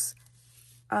up those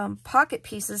pocket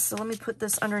pieces. So let me put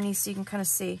this underneath so you can kind of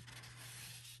see.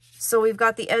 So we've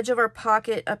got the edge of our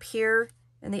pocket up here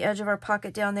and the edge of our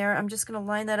pocket down there. I'm just going to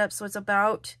line that up so it's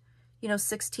about,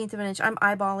 1/16 of an inch. I'm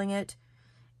eyeballing it,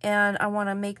 and I want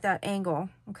to make that angle,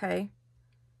 okay?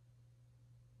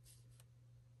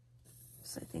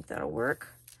 So I think that'll work.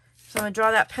 So I'm going to draw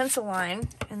that pencil line,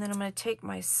 and then I'm going to take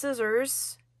my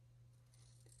scissors,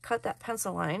 cut that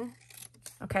pencil line,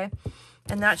 okay?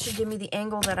 And that should give me the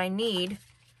angle that I need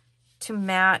to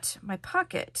mat my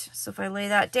pocket. So if I lay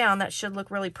that down, that should look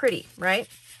really pretty, right?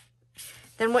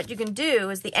 Then what you can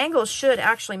do is the angle should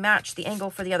actually match the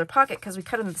angle for the other pocket because we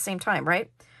cut them at the same time,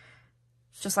 right?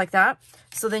 Just like that.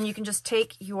 So then you can just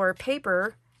take your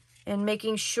paper and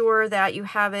making sure that you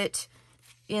have it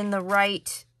in the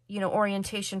right,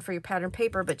 orientation for your pattern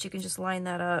paper, but you can just line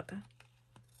that up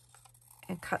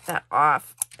and cut that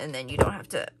off, and then you don't have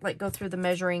to go through the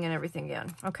measuring and everything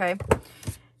again, okay?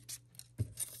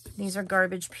 These are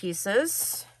garbage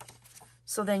pieces.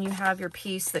 So then you have your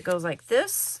piece that goes like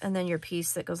this, and then your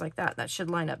piece that goes like that. That should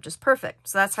line up just perfect.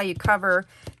 So that's how you cover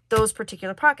those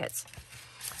particular pockets.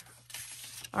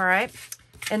 All right.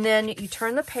 And then you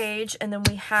turn the page, and then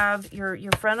we have your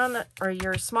front on the, or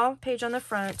your small page on the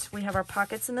front. We have our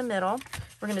pockets in the middle.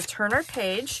 We're going to turn our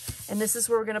page, and this is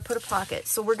where we're going to put a pocket.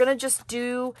 So we're going to just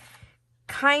do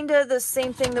kind of the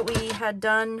same thing that we had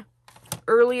done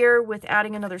earlier with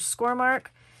adding another score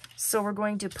mark. So we're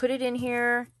going to put it in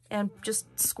here and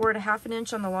just score it 1/2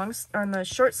 inch on the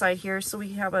short side here, so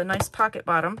we have a nice pocket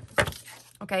bottom.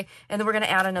 Okay, and then we're going to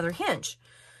add another hinge.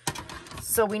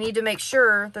 So we need to make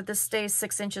sure that this stays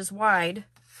 6 inches wide,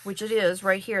 which it is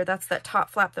right here. That's that top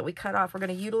flap that we cut off. We're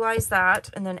going to utilize that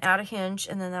and then add a hinge,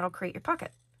 and then that'll create your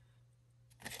pocket.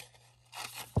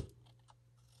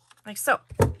 Like so.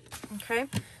 Okay.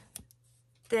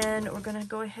 Then we're going to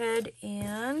go ahead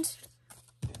and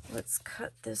let's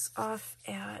cut this off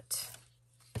at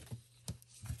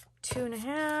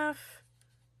 2.5.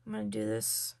 I'm going to do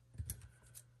this.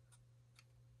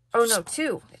 Oh no,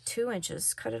 2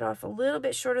 inches. Cut it off a little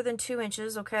bit shorter than 2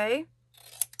 inches, okay?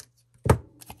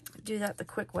 Do that the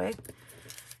quick way.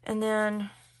 And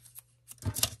then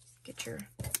get your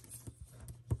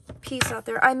piece out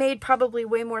there. I made probably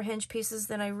way more hinge pieces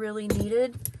than I really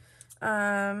needed,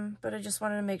 but I just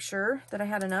wanted to make sure that I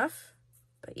had enough.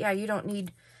 But yeah, you don't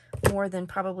need more than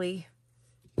probably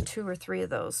 2 or 3 of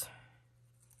those.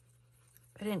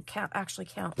 I didn't actually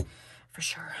count for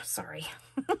sure. Sorry.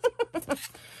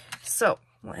 So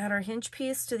we'll add our hinge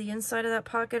piece to the inside of that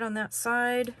pocket on that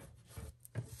side.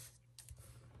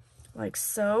 Like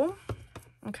so.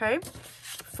 Okay.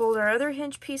 Fold our other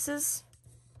hinge pieces.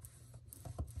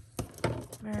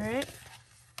 All right.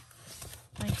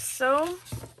 Like so.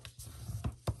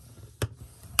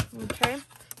 Okay.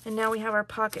 And now we have our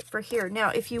pocket for here. Now,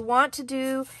 if you want to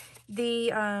do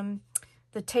the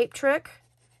tape trick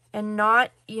and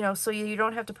not, you know, so you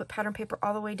don't have to put pattern paper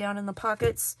all the way down in the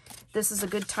pockets, this is a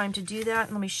good time to do that.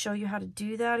 And let me show you how to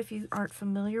do that if you aren't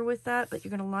familiar with that. But you're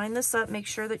going to line this up, make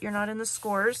sure that you're not in the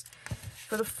scores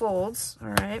for the folds, all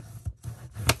right?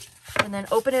 And then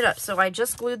open it up. So I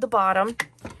just glued the bottom.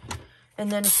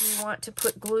 And then if you want to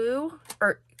put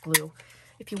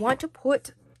if you want to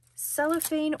put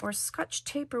cellophane or scotch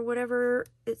tape or whatever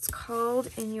it's called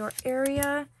in your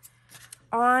area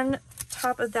on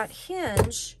top of that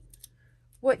hinge,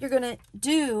 what you're going to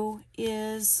do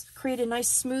is create a nice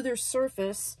smoother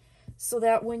surface so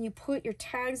that when you put your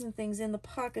tags and things in the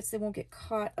pockets, they won't get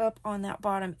caught up on that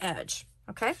bottom edge,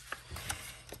 okay?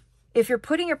 If you're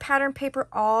putting your pattern paper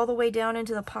all the way down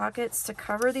into the pockets to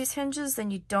cover these hinges,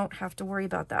 then you don't have to worry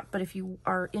about that. But if you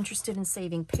are interested in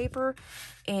saving paper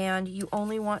and you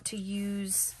only want to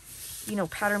use, you know,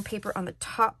 pattern paper on the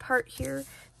top part here,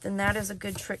 then that is a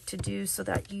good trick to do so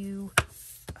that you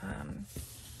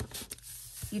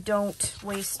you don't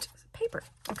waste paper,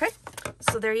 okay?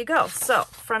 So there you go. So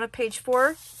front of page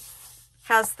 4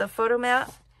 has the photo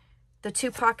mat, the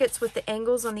 2 pockets with the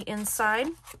angles on the inside.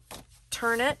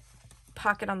 Turn it,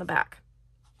 pocket on the back.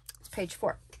 It's page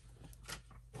 4.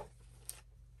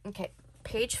 Okay,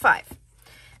 page 5.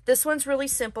 This one's really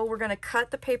simple. We're going to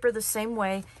cut the paper the same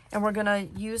way, and we're going to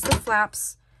use the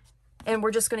flaps, and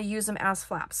we're just going to use them as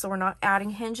flaps. So we're not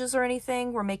adding hinges or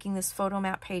anything. We're making this photo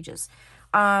mat pages.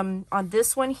 On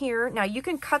this one here, now you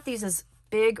can cut these as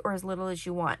big or as little as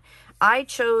you want. I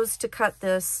chose to cut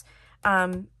this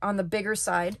on the bigger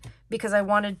side because I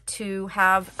wanted to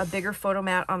have a bigger photo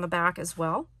mat on the back as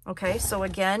well. Okay, so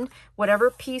again,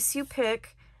 whatever piece you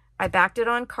pick, I backed it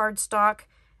on cardstock,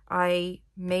 I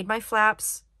made my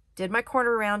flaps, did my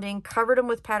corner rounding, covered them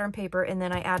with pattern paper, and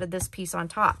then I added this piece on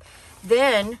top.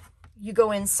 Then you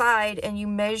go inside and you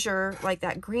measure like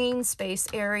that green space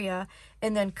area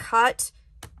and then cut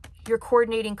your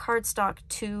coordinating cardstock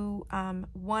to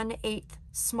 1/8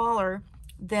 smaller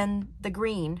than the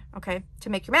green, okay, to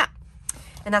make your mat.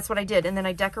 And that's what I did. And then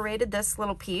I decorated this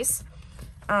little piece.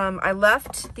 I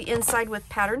left the inside with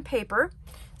pattern paper.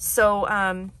 So,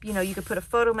 you know, you could put a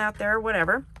photo mat there or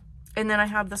whatever. And then I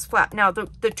have this flap. Now,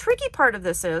 the tricky part of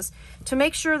this is to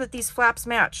make sure that these flaps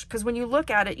match, because when you look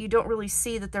at it, you don't really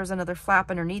see that there's another flap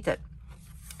underneath it.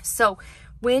 So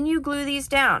when you glue these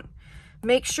down,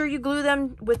 make sure you glue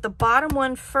them with the bottom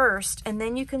one first, and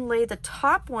then you can lay the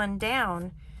top one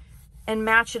down and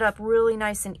match it up really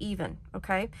nice and even,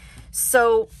 okay?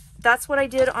 So that's what I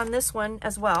did on this one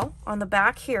as well, on the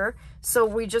back here. So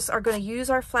we just are going to use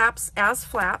our flaps as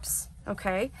flaps,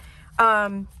 okay?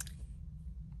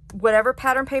 Whatever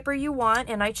pattern paper you want,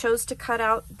 and I chose to cut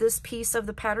out this piece of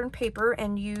the pattern paper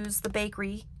and use the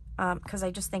bakery because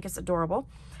I just think it's adorable.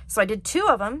 So I did 2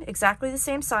 of them, exactly the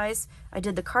same size. I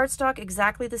did the cardstock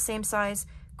exactly the same size,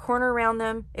 corner around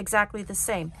them exactly the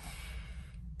same.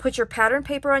 Put your pattern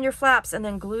paper on your flaps and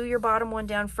then glue your bottom one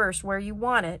down first where you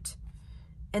want it.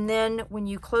 And then when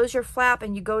you close your flap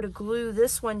and you go to glue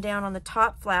this one down on the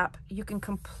top flap, you can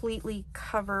completely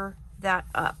cover that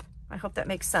up. I hope that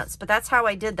makes sense, but that's how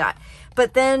I did that.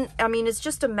 But then, I mean, it's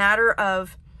just a matter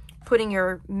of putting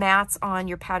your mats on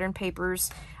your pattern papers.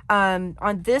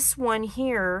 On this one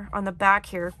here, on the back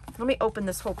here, let me open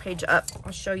this whole page up.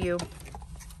 I'll show you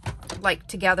like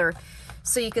together.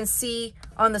 So you can see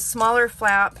on the smaller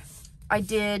flap, I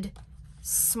did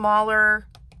smaller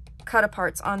cut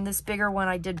aparts. On this bigger one,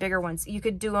 I did bigger ones. You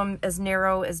could do them as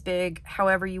narrow, as big,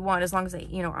 however you want, as long as they,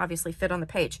 you know, obviously fit on the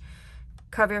page.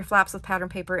 Cover your flaps with pattern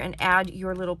paper and add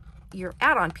your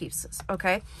add-on pieces,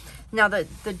 okay? Now the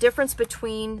difference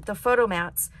between the photo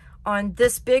mats, on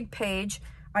this big page,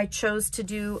 I chose to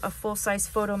do a full-size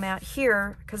photo mat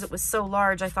here because it was so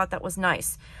large, I thought that was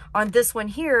nice. On this one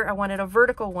here, I wanted a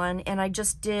vertical one, and I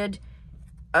just did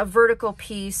a vertical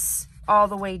piece all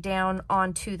the way down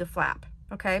onto the flap,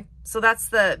 okay? So that's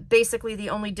basically the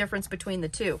only difference between the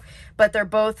two, but they're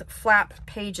both flap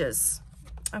pages,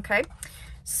 okay?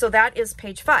 So that is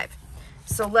page 5.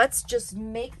 So let's just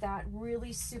make that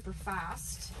really super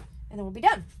fast, and then we'll be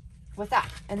done with that.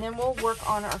 And then we'll work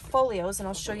on our folios, and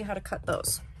I'll show you how to cut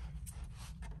those.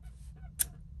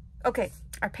 Okay,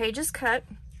 our page is cut.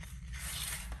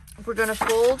 We're going to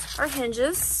fold our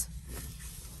hinges.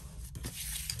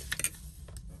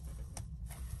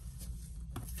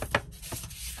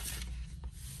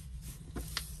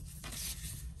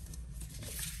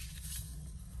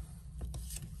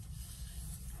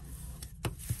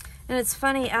 And it's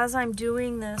funny, as I'm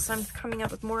doing this, I'm coming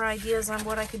up with more ideas on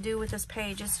what I could do with this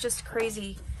page. It's just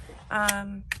crazy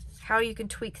how you can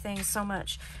tweak things so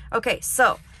much. Okay,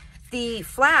 so the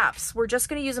flaps, we're just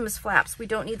going to use them as flaps. We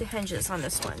don't need the hinges on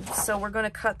this one. So we're going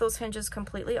to cut those hinges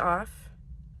completely off.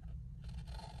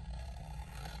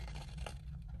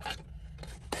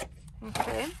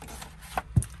 Okay.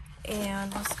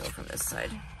 And let's go from this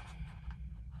side.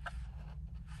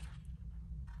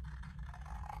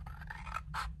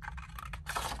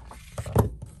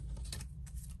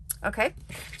 Okay,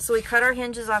 so we cut our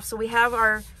hinges off. So we have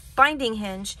our binding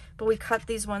hinge, but we cut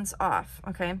these ones off.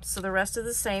 Okay, so the rest is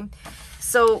the same.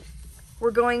 So we're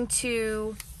going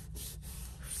to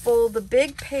fold the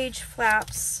big page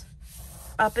flaps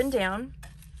up and down.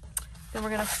 Then we're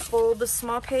going to fold the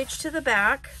small page to the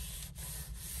back.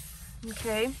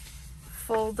 Okay,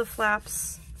 fold the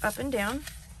flaps up and down.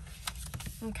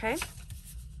 Okay.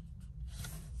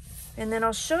 And then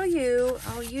I'll show you,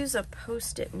 I'll use a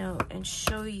Post-it note and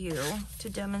show you to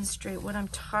demonstrate what I'm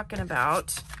talking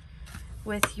about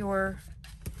with your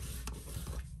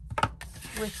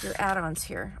add-ons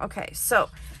here. Okay, so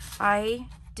I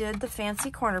did the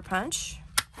fancy corner punch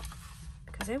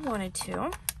because I wanted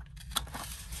to.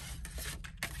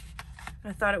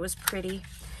 I thought it was pretty.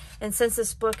 And since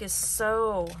this book is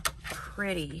so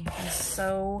pretty and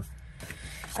so,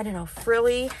 I don't know,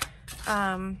 frilly,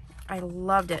 I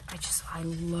loved it. I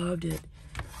loved it.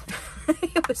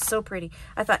 It was so pretty.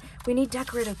 I thought, we need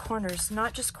decorative corners,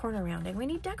 not just corner rounding. We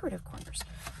need decorative corners.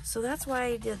 So that's why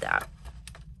I did that.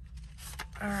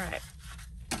 All right.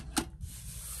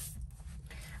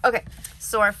 Okay,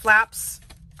 so our flaps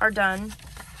are done.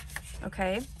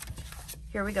 Okay,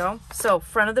 here we go. So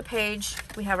front of the page,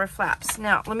 we have our flaps.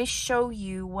 Now, let me show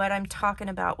you what I'm talking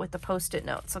about with the Post-it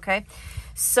notes, okay?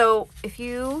 So if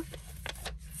you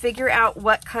figure out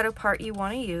what cut apart you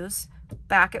want to use,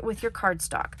 back it with your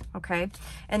cardstock, okay?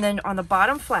 And then on the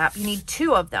bottom flap, you need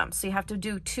 2 of them. So you have to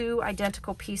do 2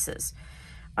 identical pieces.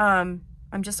 I'm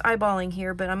just eyeballing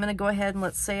here, but I'm going to go ahead and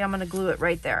let's say I'm going to glue it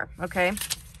right there, okay?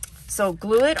 So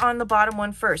glue it on the bottom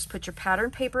one first. Put your pattern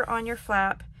paper on your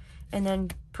flap and then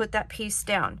put that piece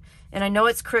down. And I know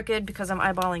it's crooked because I'm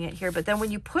eyeballing it here, but then when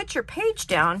you put your page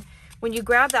down, when you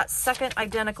grab that second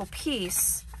identical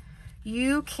piece,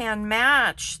 you can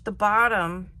match the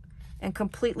bottom and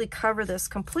completely cover this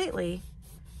completely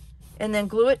and then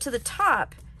glue it to the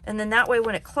top. And then that way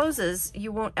when it closes,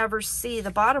 you won't ever see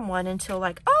the bottom one until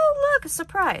like, oh, look, a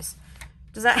surprise.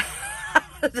 Does that,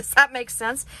 does that make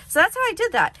sense? So that's how I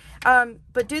did that.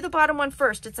 But do the bottom one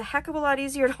first. It's a heck of a lot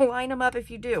easier to line them up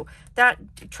if you do. That,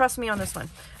 trust me on this one.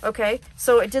 Okay,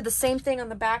 so I did the same thing on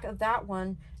the back of that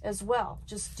one as well.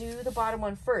 Just do the bottom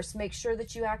one first. Make sure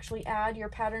that you actually add your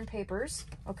pattern papers,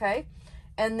 okay?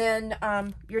 And then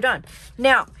you're done.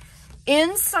 Now,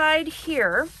 inside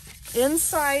here,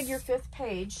 inside your 5th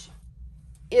page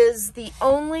is the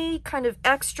only kind of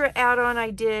extra add-on I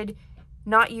did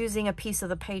not using a piece of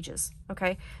the pages,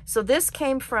 okay? So this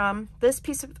piece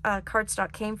of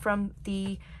cardstock came from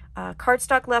the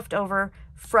cardstock leftover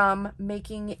from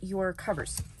making your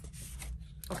covers,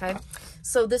 okay?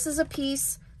 So this is a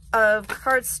piece of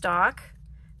cardstock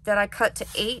that I cut to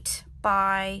 8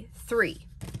 by 3.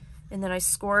 And then I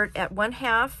scored at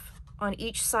 1/2 on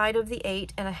each side of the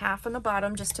 8 and 1/2 on the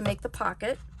bottom just to make the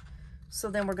pocket.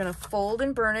 So then we're going to fold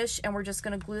and burnish and we're just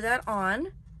going to glue that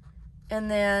on.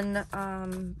 And then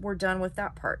we're done with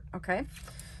that part, okay?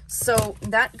 So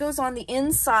that goes on the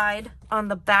inside on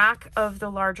the back of the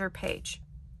larger page,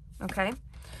 okay?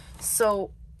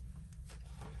 So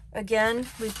again,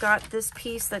 we've got this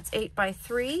piece that's 8 by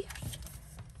 3.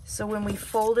 So when we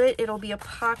fold it, it'll be a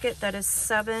pocket that is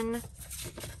 7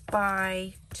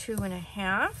 by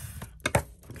 2.5,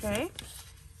 okay?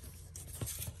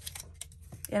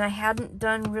 And I hadn't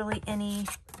done really any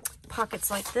pockets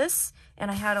like this,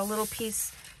 and I had a little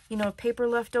piece, you know, of paper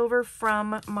left over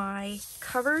from my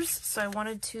covers, so I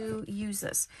wanted to use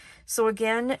this. So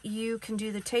again, you can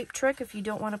do the tape trick if you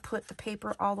don't want to put the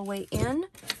paper all the way in.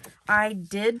 I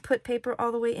did put paper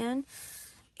all the way in,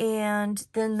 and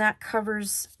then that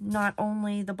covers not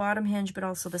only the bottom hinge, but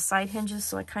also the side hinges,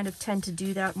 so I kind of tend to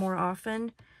do that more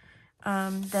often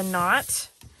than not.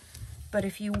 But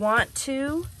if you want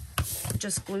to,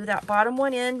 just glue that bottom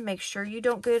one in. Make sure you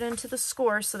don't get into the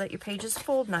score so that your pages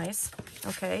fold nice,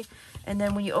 okay? And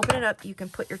then when you open it up, you can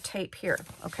put your tape here,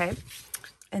 okay?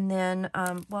 And then,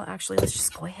 well, actually, let's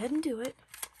just go ahead and do it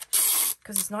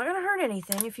because it's not going to hurt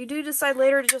anything. If you do decide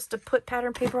later to put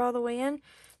pattern paper all the way in,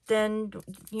 then,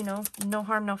 you know, no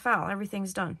harm, no foul.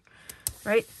 Everything's done,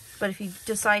 right? But if you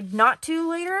decide not to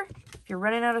later, if you're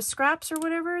running out of scraps or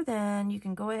whatever, then you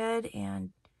can go ahead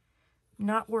and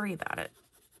not worry about it.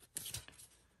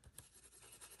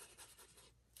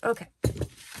 Okay,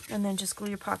 and then just glue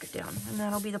your pocket down. And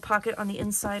that'll be the pocket on the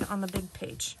inside on the big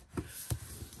page.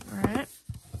 All right.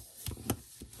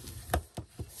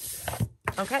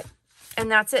 Okay, and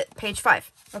that's it, page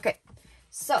 5. Okay,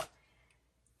 so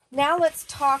now let's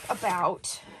talk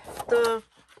about the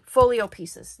folio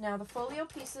pieces. Now the folio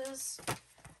pieces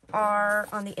are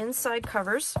on the inside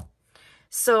covers.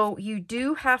 So you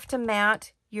do have to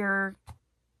mat your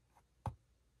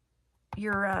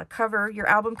cover, your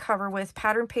album cover with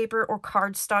pattern paper or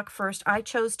cardstock first. I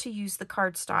chose to use the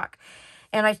cardstock,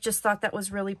 and I just thought that was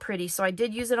really pretty. So I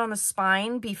did use it on the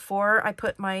spine before I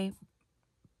put my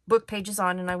book pages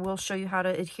on, and I will show you how to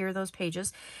adhere those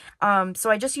pages. So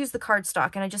I just used the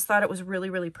cardstock, and I just thought it was really,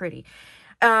 really pretty.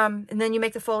 And then you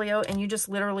make the folio, and you just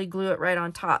literally glue it right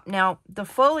on top. Now, the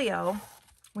folio,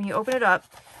 when you open it up,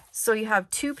 so you have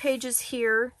 2 pages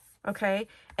here, okay?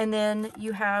 And then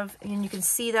you have, and you can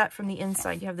see that from the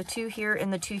inside, you have the 2 here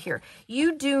and the 2 here.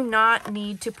 You do not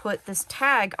need to put this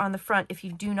tag on the front if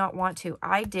you do not want to.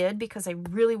 I did because I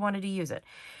really wanted to use it.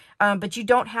 But you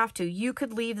don't have to. You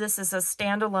could leave this as a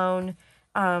standalone,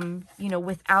 you know,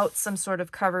 without some sort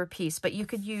of cover piece. But you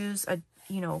could use a,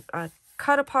 you know, a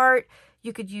cut apart.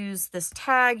 You could use this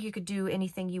tag. You could do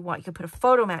anything you want. You could put a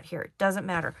photo mat here. It doesn't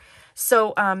matter.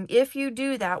 So if you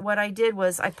do that, what I did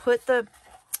was I put the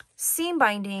seam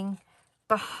binding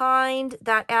behind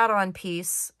that add-on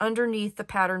piece underneath the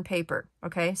pattern paper.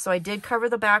 Okay, so I did cover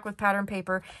the back with pattern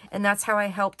paper, and that's how I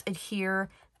helped adhere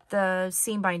the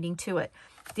seam binding to it.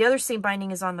 The other seam binding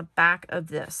is on the back of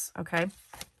this, okay?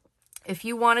 If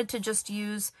you wanted to just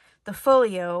use the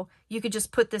folio, you could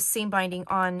just put this seam binding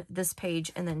on this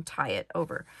page and then tie it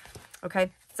over,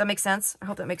 okay? Does that make sense? I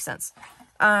hope that makes sense.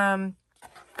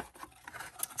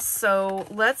 So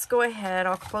let's go ahead.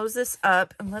 I'll close this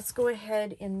up, and let's go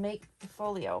ahead and make the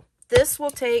folio. This will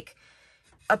take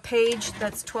a page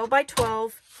that's 12 by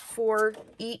 12 for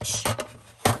each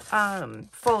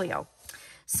folio.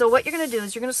 So what you're going to do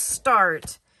is you're going to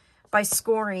start by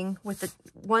scoring with the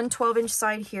 1 12-inch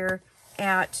side here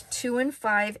at 2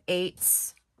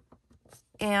 5/8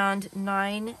 and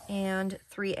 9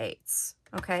 3/8.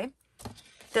 Okay.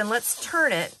 Then let's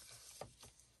turn it,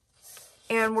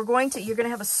 and you're going to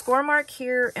have a score mark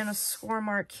here and a score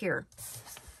mark here.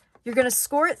 You're going to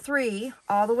score at 3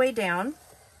 all the way down,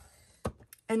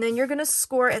 and then you're going to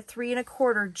score at 3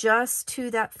 1/4 just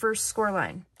to that first score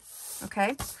line.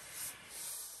 Okay.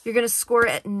 You're going to score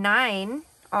at 9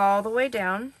 all the way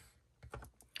down,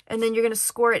 and then you're going to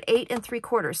score at 8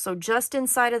 3/4. So just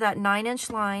inside of that 9-inch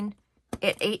line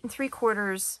at 8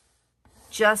 3/4,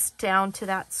 just down to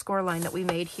that score line that we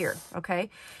made here. Okay.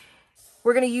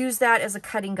 We're going to use that as a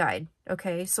cutting guide.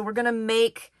 Okay. So we're going to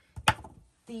make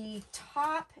the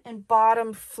top and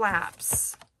bottom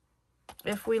flaps.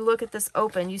 If we look at this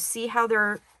open, you see how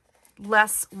they're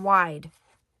less wide,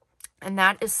 and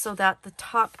that is so that the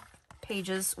top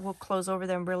pages will close over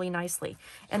them really nicely,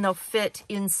 and they'll fit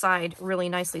inside really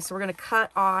nicely. So we're going to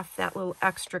cut off that little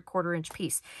extra 1/4-inch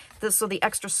piece. So the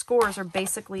extra scores are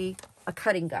basically a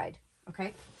cutting guide.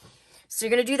 Okay, so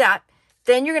you're going to do that.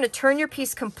 Then you're going to turn your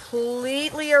piece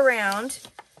completely around.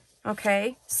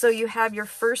 Okay, so you have your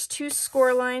first 2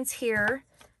 score lines here.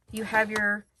 You have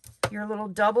your little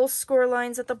double score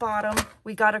lines at the bottom.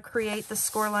 We got to create the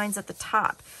score lines at the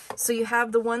top. So you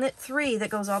have the one at 3 that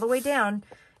goes all the way down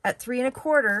at 3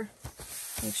 1/4.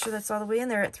 Make sure that's all the way in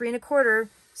there. At 3 1/4,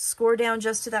 score down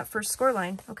just to that first score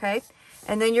line. Okay,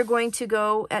 and then you're going to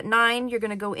go at 9. You're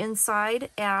going to go inside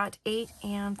at 8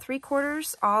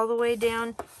 3/4 all the way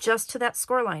down just to that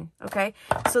score line. Okay,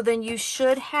 so then you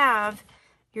should have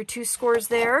your 2 scores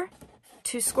there,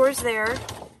 2 scores there,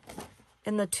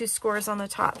 and the 2 scores on the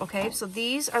top. Okay, so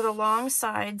these are the long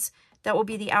sides that will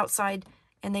be the outside,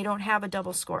 and they don't have a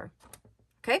double score.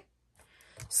 Okay,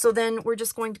 so then we're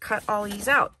just going to cut all these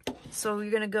out. So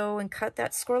you're going to go and cut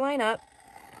that score line up,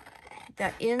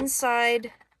 that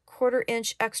inside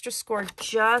 1/4-inch extra score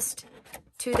just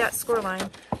to that score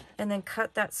line, and then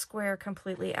cut that square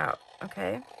completely out.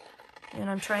 Okay, and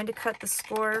I'm trying to cut the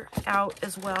score out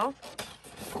as well.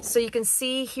 So you can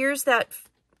see here's that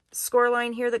score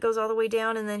line here that goes all the way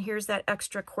down, and then here's that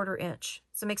extra 1/4-inch.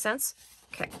 Does that make sense?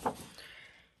 Okay.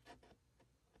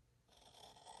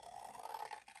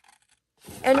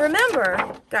 And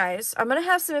remember, guys, I'm going to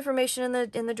have some information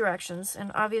in the directions,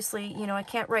 and obviously, you know, I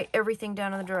can't write everything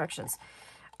down in the directions.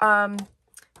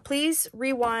 Please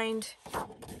rewind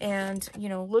and, you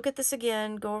know, look at this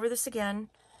again, go over this again,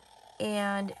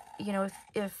 and, you know,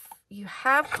 if you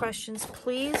have questions,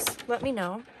 please let me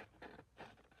know.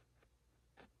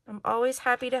 I'm always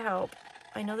happy to help.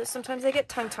 I know that sometimes I get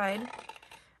tongue-tied.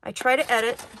 I try to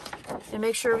edit and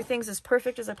make sure everything's as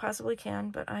perfect as I possibly can,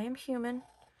 but I am human.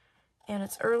 and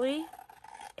it's early,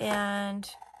 and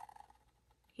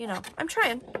you know, I'm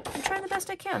trying the best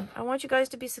I can. I want you guys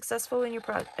to be successful in your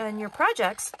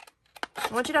projects.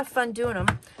 I want you to have fun doing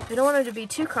them. I don't want them to be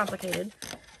too complicated.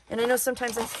 And I know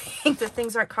sometimes I think that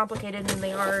things aren't complicated, and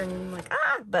they are, and I'm like,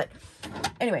 but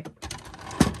anyway,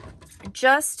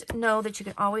 just know that you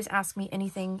can always ask me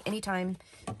anything, anytime,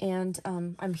 and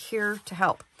I'm here to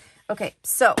help. Okay,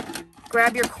 so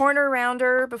grab your corner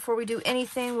rounder. Before we do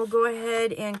anything, we'll go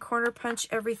ahead and corner punch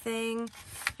everything.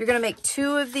 You're going to make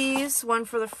 2 of these, one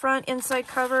for the front inside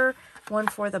cover, one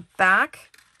for the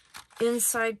back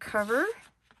inside cover.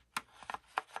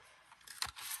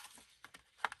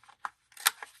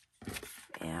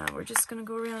 And we're just going to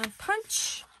go around and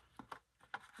punch.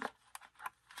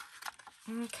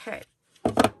 Okay.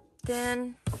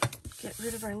 Then get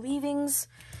rid of our leavings.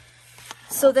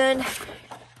 So then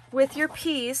with your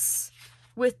piece,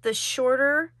 with the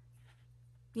shorter,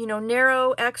 you know,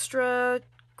 narrow, extra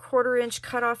 1/4 inch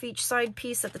cut off each side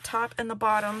piece at the top and the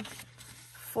bottom,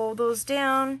 fold those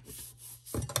down.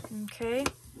 Okay.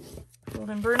 Fold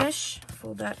and burnish.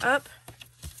 Fold that up.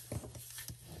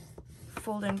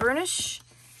 Fold and burnish.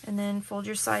 And then fold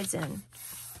your sides in.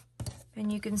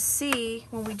 And you can see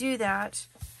when we do that,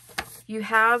 you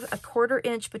have a 1/4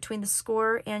 inch between the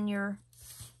score and your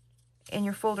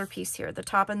folder piece here, the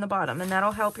top and the bottom, and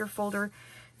that'll help your folder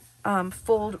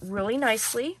fold really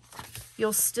nicely.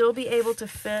 You'll still be able to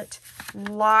fit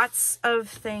lots of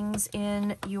things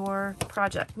in your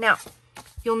project. Now,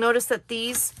 you'll notice that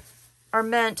these are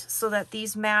meant so that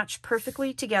these match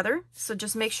perfectly together, so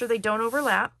just make sure they don't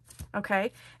overlap.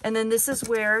 Okay, and then this is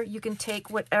where you can take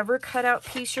whatever cutout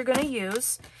piece you're going to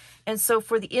use. And so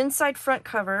for the inside front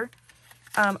cover,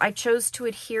 I chose to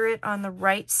adhere it on the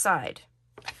right side,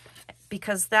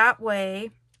 because that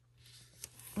way,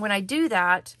 when I do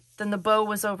that, then the bow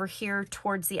was over here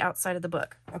towards the outside of the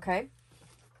book. Okay,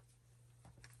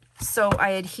 so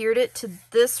I adhered it to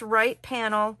this right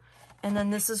panel, and then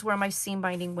this is where my seam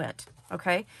binding went.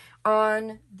 Okay,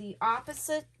 on the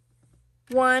opposite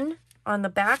one, on the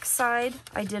back side,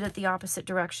 I did it the opposite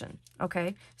direction.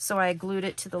 Okay, so I glued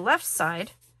it to the left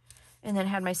side and then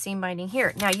had my seam binding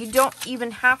here. Now, you don't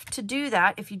even have to do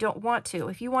that if you don't want to.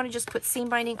 If you want to just put seam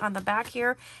binding on the back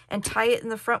here and tie it in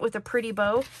the front with a pretty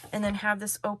bow and then have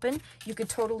this open, you could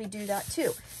totally do that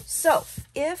too. So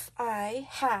if I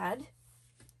had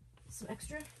some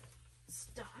extra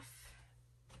stuff,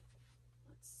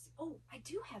 let's see. Oh, I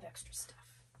do have extra stuff.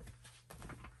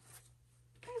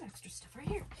 Extra stuff right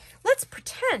here. Let's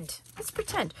pretend.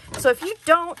 So if you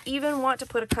don't even want to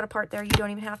put a cut apart there, you don't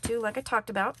even have to, like I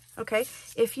talked about. Okay,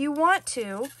 if you want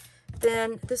to,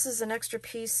 then this is an extra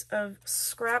piece of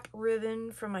scrap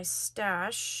ribbon from my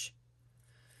stash,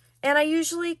 and I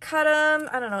usually cut them,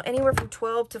 I don't know, anywhere from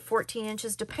 12 to 14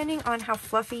 inches depending on how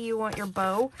fluffy you want your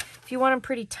bow. If you want them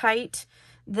pretty tight,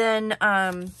 then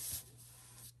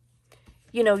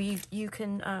you know, you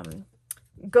can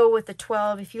go with the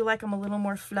 12. If you like them a little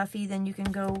more fluffy, then you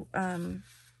can go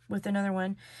with another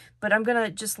one. But I'm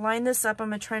gonna just line this up. I'm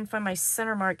gonna try and find my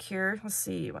center mark here. Let's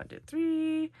see, 1, 2,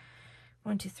 3,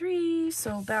 1, 2, 3.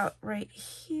 So about right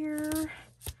here.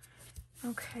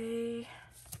 Okay.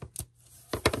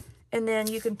 And then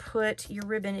you can put your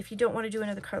ribbon if you don't want to do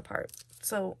another cut apart.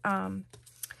 So and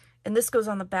this goes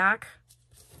on the back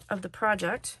of the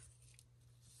project.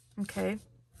 Okay.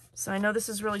 So I know this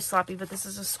is really sloppy, but this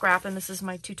is a scrap and this is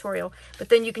my tutorial. But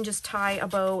then you can just tie a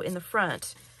bow in the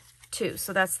front too.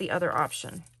 So that's the other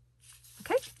option.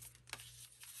 Okay.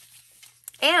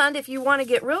 And if you want to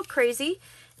get real crazy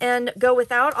and go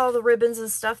without all the ribbons and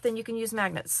stuff, then you can use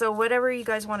magnets. So whatever you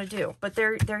guys want to do. But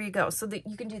there you go. So that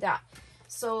you can do that.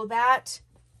 So that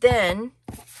then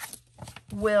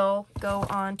will go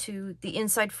on to the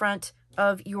inside front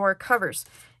of your covers.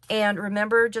 And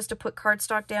remember just to put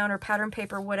cardstock down or pattern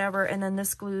paper, whatever, and then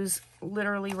this glues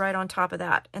literally right on top of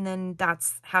that. And then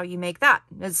that's how you make that.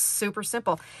 It's super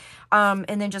simple. And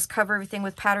then just cover everything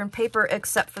with pattern paper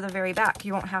except for the very back.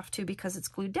 You won't have to because it's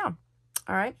glued down.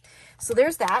 All right, so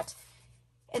there's that.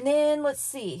 And then let's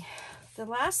see. The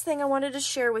last thing I wanted to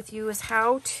share with you is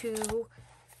how to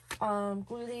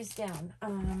glue these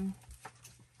down.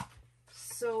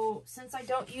 So since I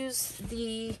don't use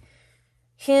the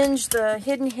hinge, the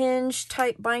hidden hinge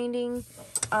type binding,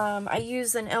 I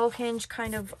use an L hinge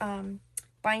kind of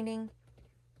binding.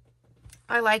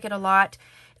 I like it a lot.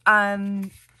 I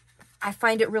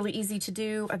find it really easy to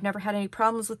do. I've never had any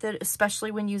problems with it,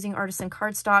 especially when using artisan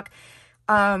cardstock.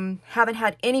 Haven't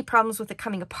had any problems with it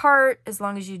coming apart as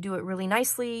long as you do it really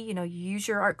nicely. You know, you use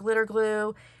your art glitter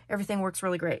glue, everything works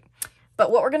really great.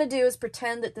 But what we're going to do is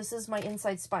pretend that this is my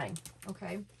inside spine.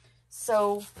 Okay,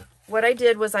 so what I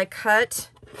did was I cut,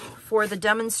 for the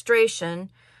demonstration,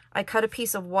 I cut a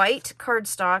piece of white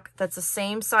cardstock that's the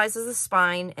same size as the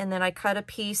spine, and then I cut a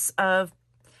piece of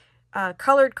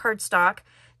colored cardstock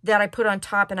that I put on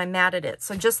top and I matted it.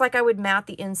 So just like I would mat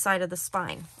the inside of the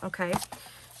spine, okay?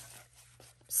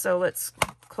 So let's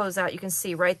close out. You can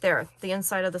see right there, the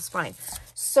inside of the spine.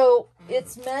 So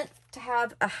it's meant to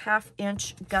have a 1/2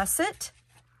 inch gusset.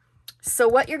 So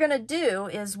what you're going to do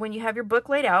is when you have your book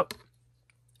laid out,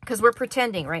 because we're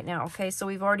pretending right now, okay? So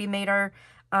we've already made our,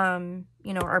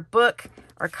 you know, our book,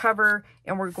 our cover,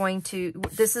 and we're going to,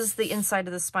 this is the inside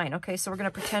of the spine, okay? So we're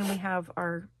going to pretend we have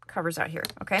our covers out here,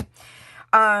 okay?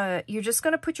 You're just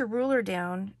going to put your ruler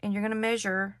down and you're going to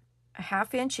measure a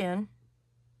 1/2 inch in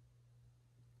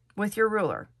with your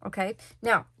ruler, okay?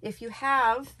 Now, if you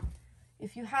have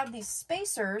these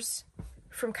spacers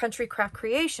from Country Craft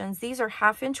Creations, these are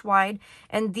 1/2 inch wide,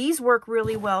 and these work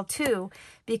really well too,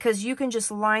 because you can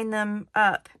just line them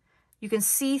up. You can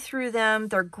see through them.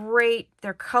 They're great.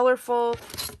 They're colorful,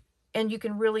 and you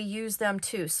can really use them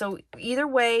too. So either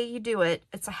way you do it,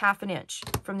 it's a 1/2 inch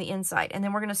from the inside. And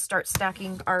then we're going to start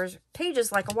stacking our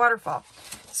pages like a waterfall.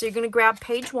 So you're going to grab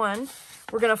page 1.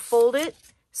 We're going to fold it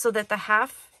so that the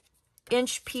 1/2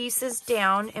 inch piece is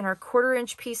down and our 1/4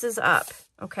 inch piece is up.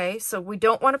 Okay, so we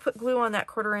don't want to put glue on that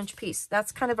 1/4 inch piece.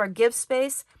 That's kind of our give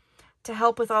space to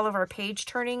help with all of our page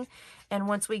turning. And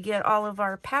once we get all of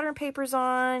our pattern papers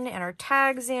on and our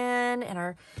tags in and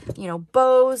our, you know,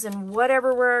 bows and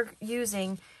whatever we're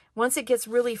using, once it gets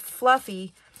really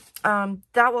fluffy,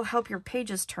 that will help your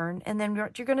pages turn. And then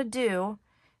what you're going to do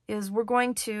is we're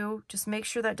going to just make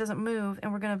sure that doesn't move,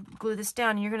 and we're going to glue this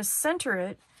down, and you're going to center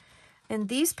it. And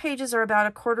these pages are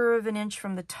about 1/4 of an inch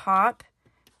from the top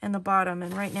and the bottom.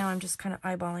 And right now I'm just kind of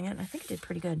eyeballing it, and I think it did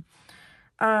pretty good.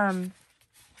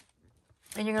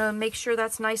 And you're going to make sure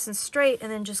that's nice and straight,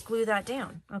 and then just glue that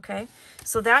down, okay?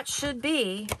 So that should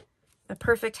be a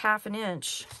perfect 1/2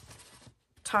 inch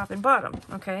top and bottom,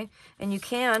 okay? And you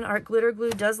can, Art Glitter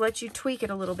Glue does let you tweak it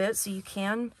a little bit, so you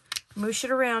can moosh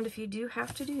it around if you do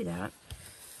have to do that.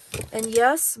 And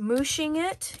yes, mooshing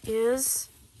it is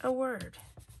a word.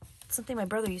 It's something my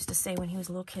brother used to say when he was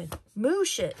a little kid.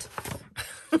 Moosh it.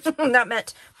 That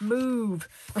meant move.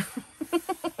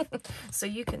 So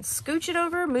you can scooch it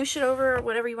over, moosh it over,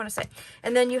 whatever you want to say.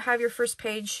 And then you have your first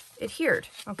page adhered,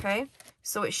 okay?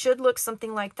 So it should look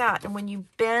something like that. And when you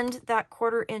bend that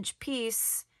 1/4 inch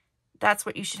piece, that's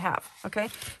what you should have, okay?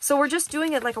 So we're just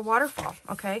doing it like a waterfall,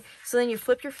 okay? So then you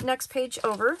flip your next page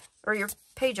over, or your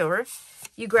page over.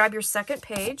 You grab your second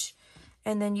page,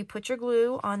 and then you put your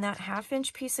glue on that 1/2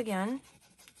 inch piece again.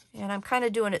 And I'm kind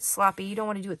of doing it sloppy. You don't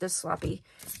want to do it this sloppy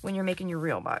when you're making your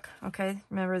real book, okay?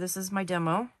 Remember, this is my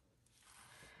demo.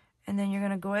 And then you're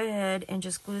going to go ahead and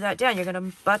just glue that down. You're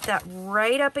going to butt that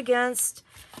right up against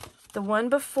the one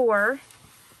before.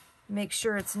 Make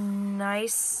sure it's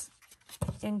nice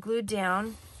and glued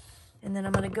down. And then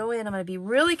I'm going to go in. I'm going to be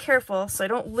really careful so I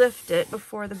don't lift it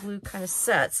before the glue kind of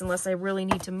sets, unless I really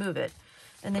need to move it.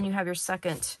 And then you have your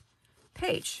second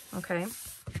page, okay?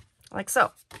 Like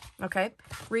so, okay?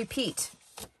 Repeat.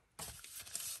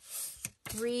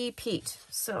 Repeat.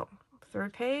 So,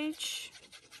 third page.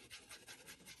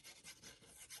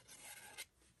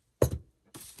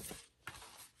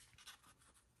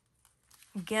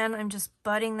 Again, I'm just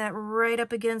butting that right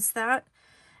up against that.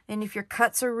 And if your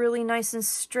cuts are really nice and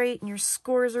straight and your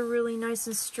scores are really nice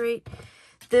and straight,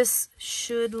 this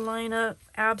should line up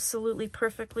absolutely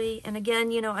perfectly. And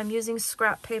again, you know, I'm using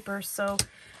scrap paper, so,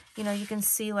 you know, you can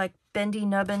see like bendy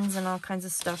nubbins and all kinds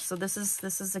of stuff. So this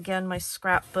is again my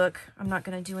scrapbook. I'm not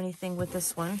going to do anything with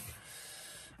this one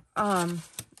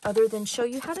other than show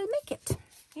you how to make it.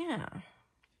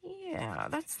 Yeah,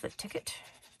 that's the ticket.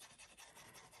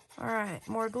 All right,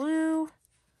 more glue.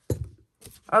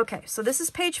 Okay, so this is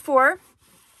page 4.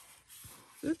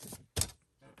 Oops.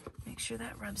 Make sure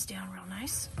that rubs down real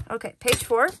nice. Okay, page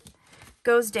 4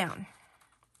 goes down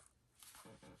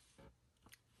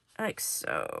like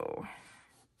so.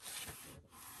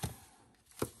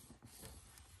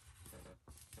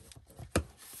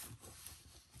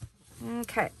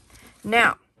 Okay,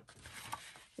 now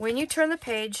when you turn the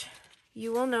page,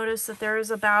 you will notice that there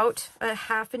is about a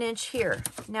 1/2 inch here.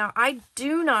 Now, I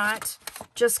do not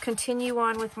just continue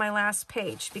on with my last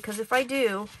page, because if I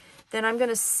do, then I'm going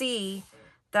to see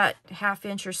that 1/2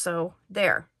 inch or so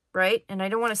there, right? And I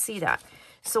don't want to see that.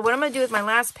 So what I'm going to do with my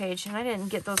last page, and I didn't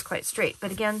get those quite straight,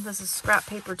 but again, this is scrap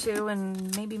paper too,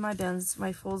 and maybe my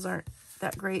folds aren't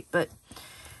that great, but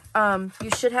you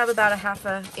should have about a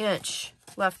 1/2 inch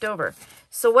left over.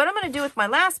 So what I'm going to do with my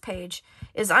last page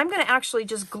is I'm going to actually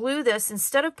just glue this,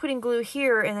 instead of putting glue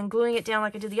here and then gluing it down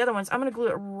like I did the other ones, I'm going to glue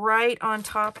it right on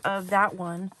top of that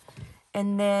one.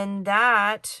 And then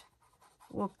that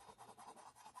will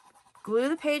glue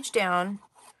the page down,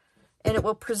 and it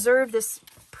will preserve this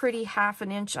pretty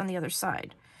 1/2 inch on the other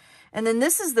side. And then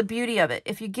this is the beauty of it.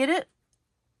 If you get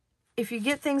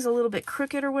things a little bit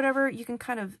crooked or whatever, you can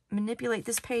kind of manipulate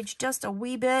this page just a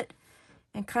wee bit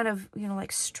and kind of, you know,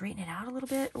 like straighten it out a little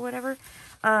bit or whatever.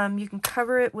 You can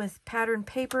cover it with patterned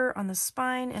paper on the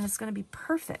spine, and it's going to be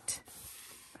perfect.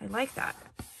 I like that.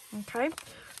 Okay.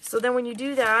 So then when you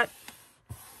do that,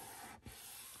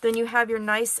 then you have your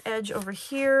nice edge over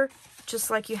here, just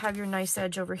like you have your nice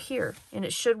edge over here. And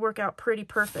it should work out pretty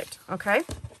perfect. Okay.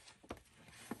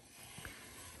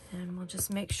 And we'll just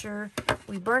make sure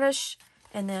we burnish,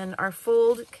 and then our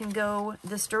fold can go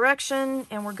this direction,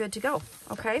 and we're good to go.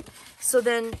 Okay, so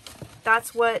then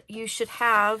that's what you should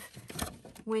have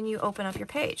when you open up your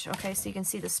page. Okay, so you can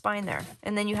see the spine there,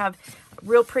 and then you have a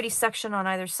real pretty section on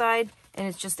either side, and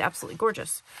it's just absolutely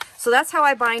gorgeous. So that's how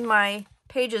I bind my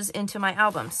pages into my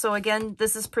album. So again,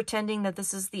 this is pretending that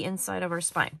this is the inside of our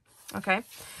spine. Okay,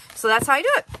 so that's how I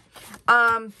do it.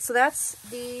 So that's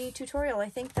the tutorial. I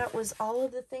think that was all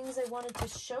of the things I wanted to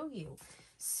show you.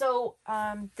 So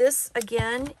this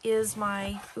again is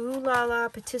my Ooh La La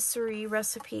Patisserie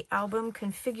recipe album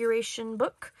configuration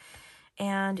book,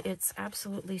 and it's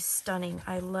absolutely stunning.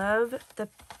 I love the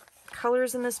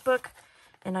colors in this book,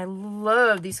 and I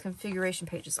love these configuration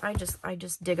pages. I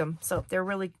just dig them. So they're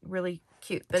really, really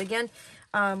cute. But again,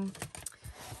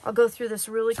 I'll go through this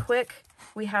really quick.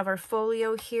 We have our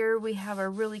folio here. We have a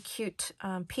really cute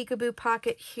peekaboo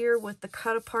pocket here with the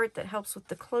cut apart that helps with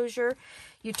the closure.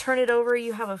 You turn it over,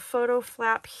 you have a photo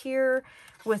flap here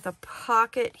with a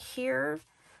pocket here.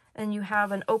 And you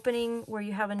have an opening where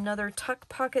you have another tuck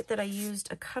pocket that I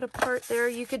used a cut apart there.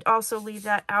 You could also leave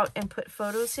that out and put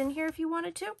photos in here if you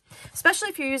wanted to. Especially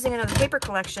if you're using another paper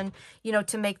collection, you know,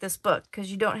 to make this book.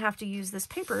 Because you don't have to use this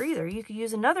paper either. You could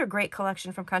use another great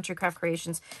collection from Country Craft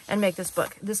Creations and make this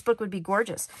book. This book would be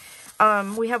gorgeous.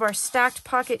 We have our stacked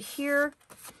pocket here.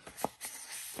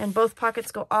 And both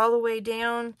pockets go all the way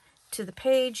down to the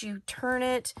page. You turn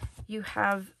it. You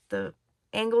have the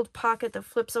angled pocket that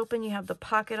flips open. You have the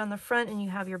pocket on the front, and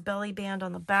you have your belly band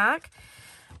on the back.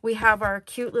 We have our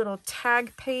cute little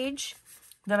tag page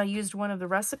that I used one of the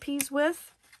recipes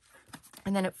with,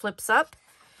 and then it flips up.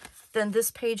 Then this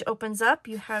page opens up.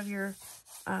 You have your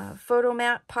photo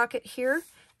mat pocket here,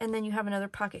 and then you have another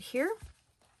pocket here.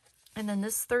 And then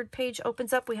this third page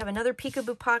opens up. We have another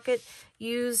peekaboo pocket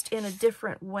used in a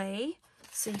different way,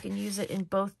 so you can use it in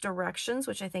both directions,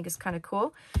 which I think is kind of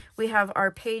cool. We have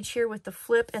our page here with the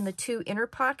flip and the two inner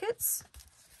pockets.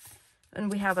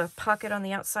 And we have a pocket on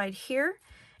the outside here.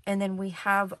 And then we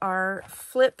have our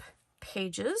flip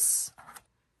pages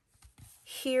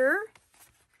here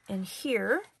and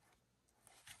here.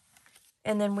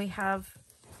 And then we have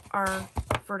our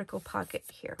vertical pocket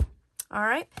here. All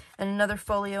right, and another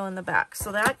folio in the back.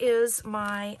 So that is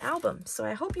my album. So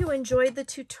I hope you enjoyed the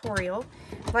tutorial.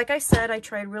 Like I said, I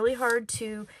tried really hard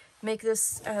to make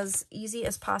this as easy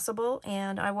as possible,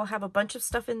 and I will have a bunch of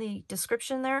stuff in the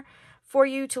description there for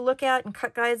you to look at, and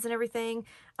cut guides and everything,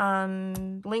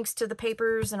 links to the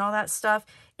papers and all that stuff.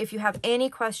 If you have any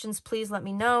questions, please let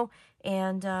me know,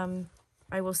 and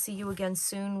I will see you again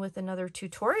soon with another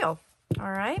tutorial.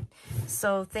 All right,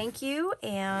 so thank you,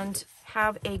 and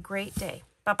have a great day.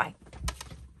 Bye-bye.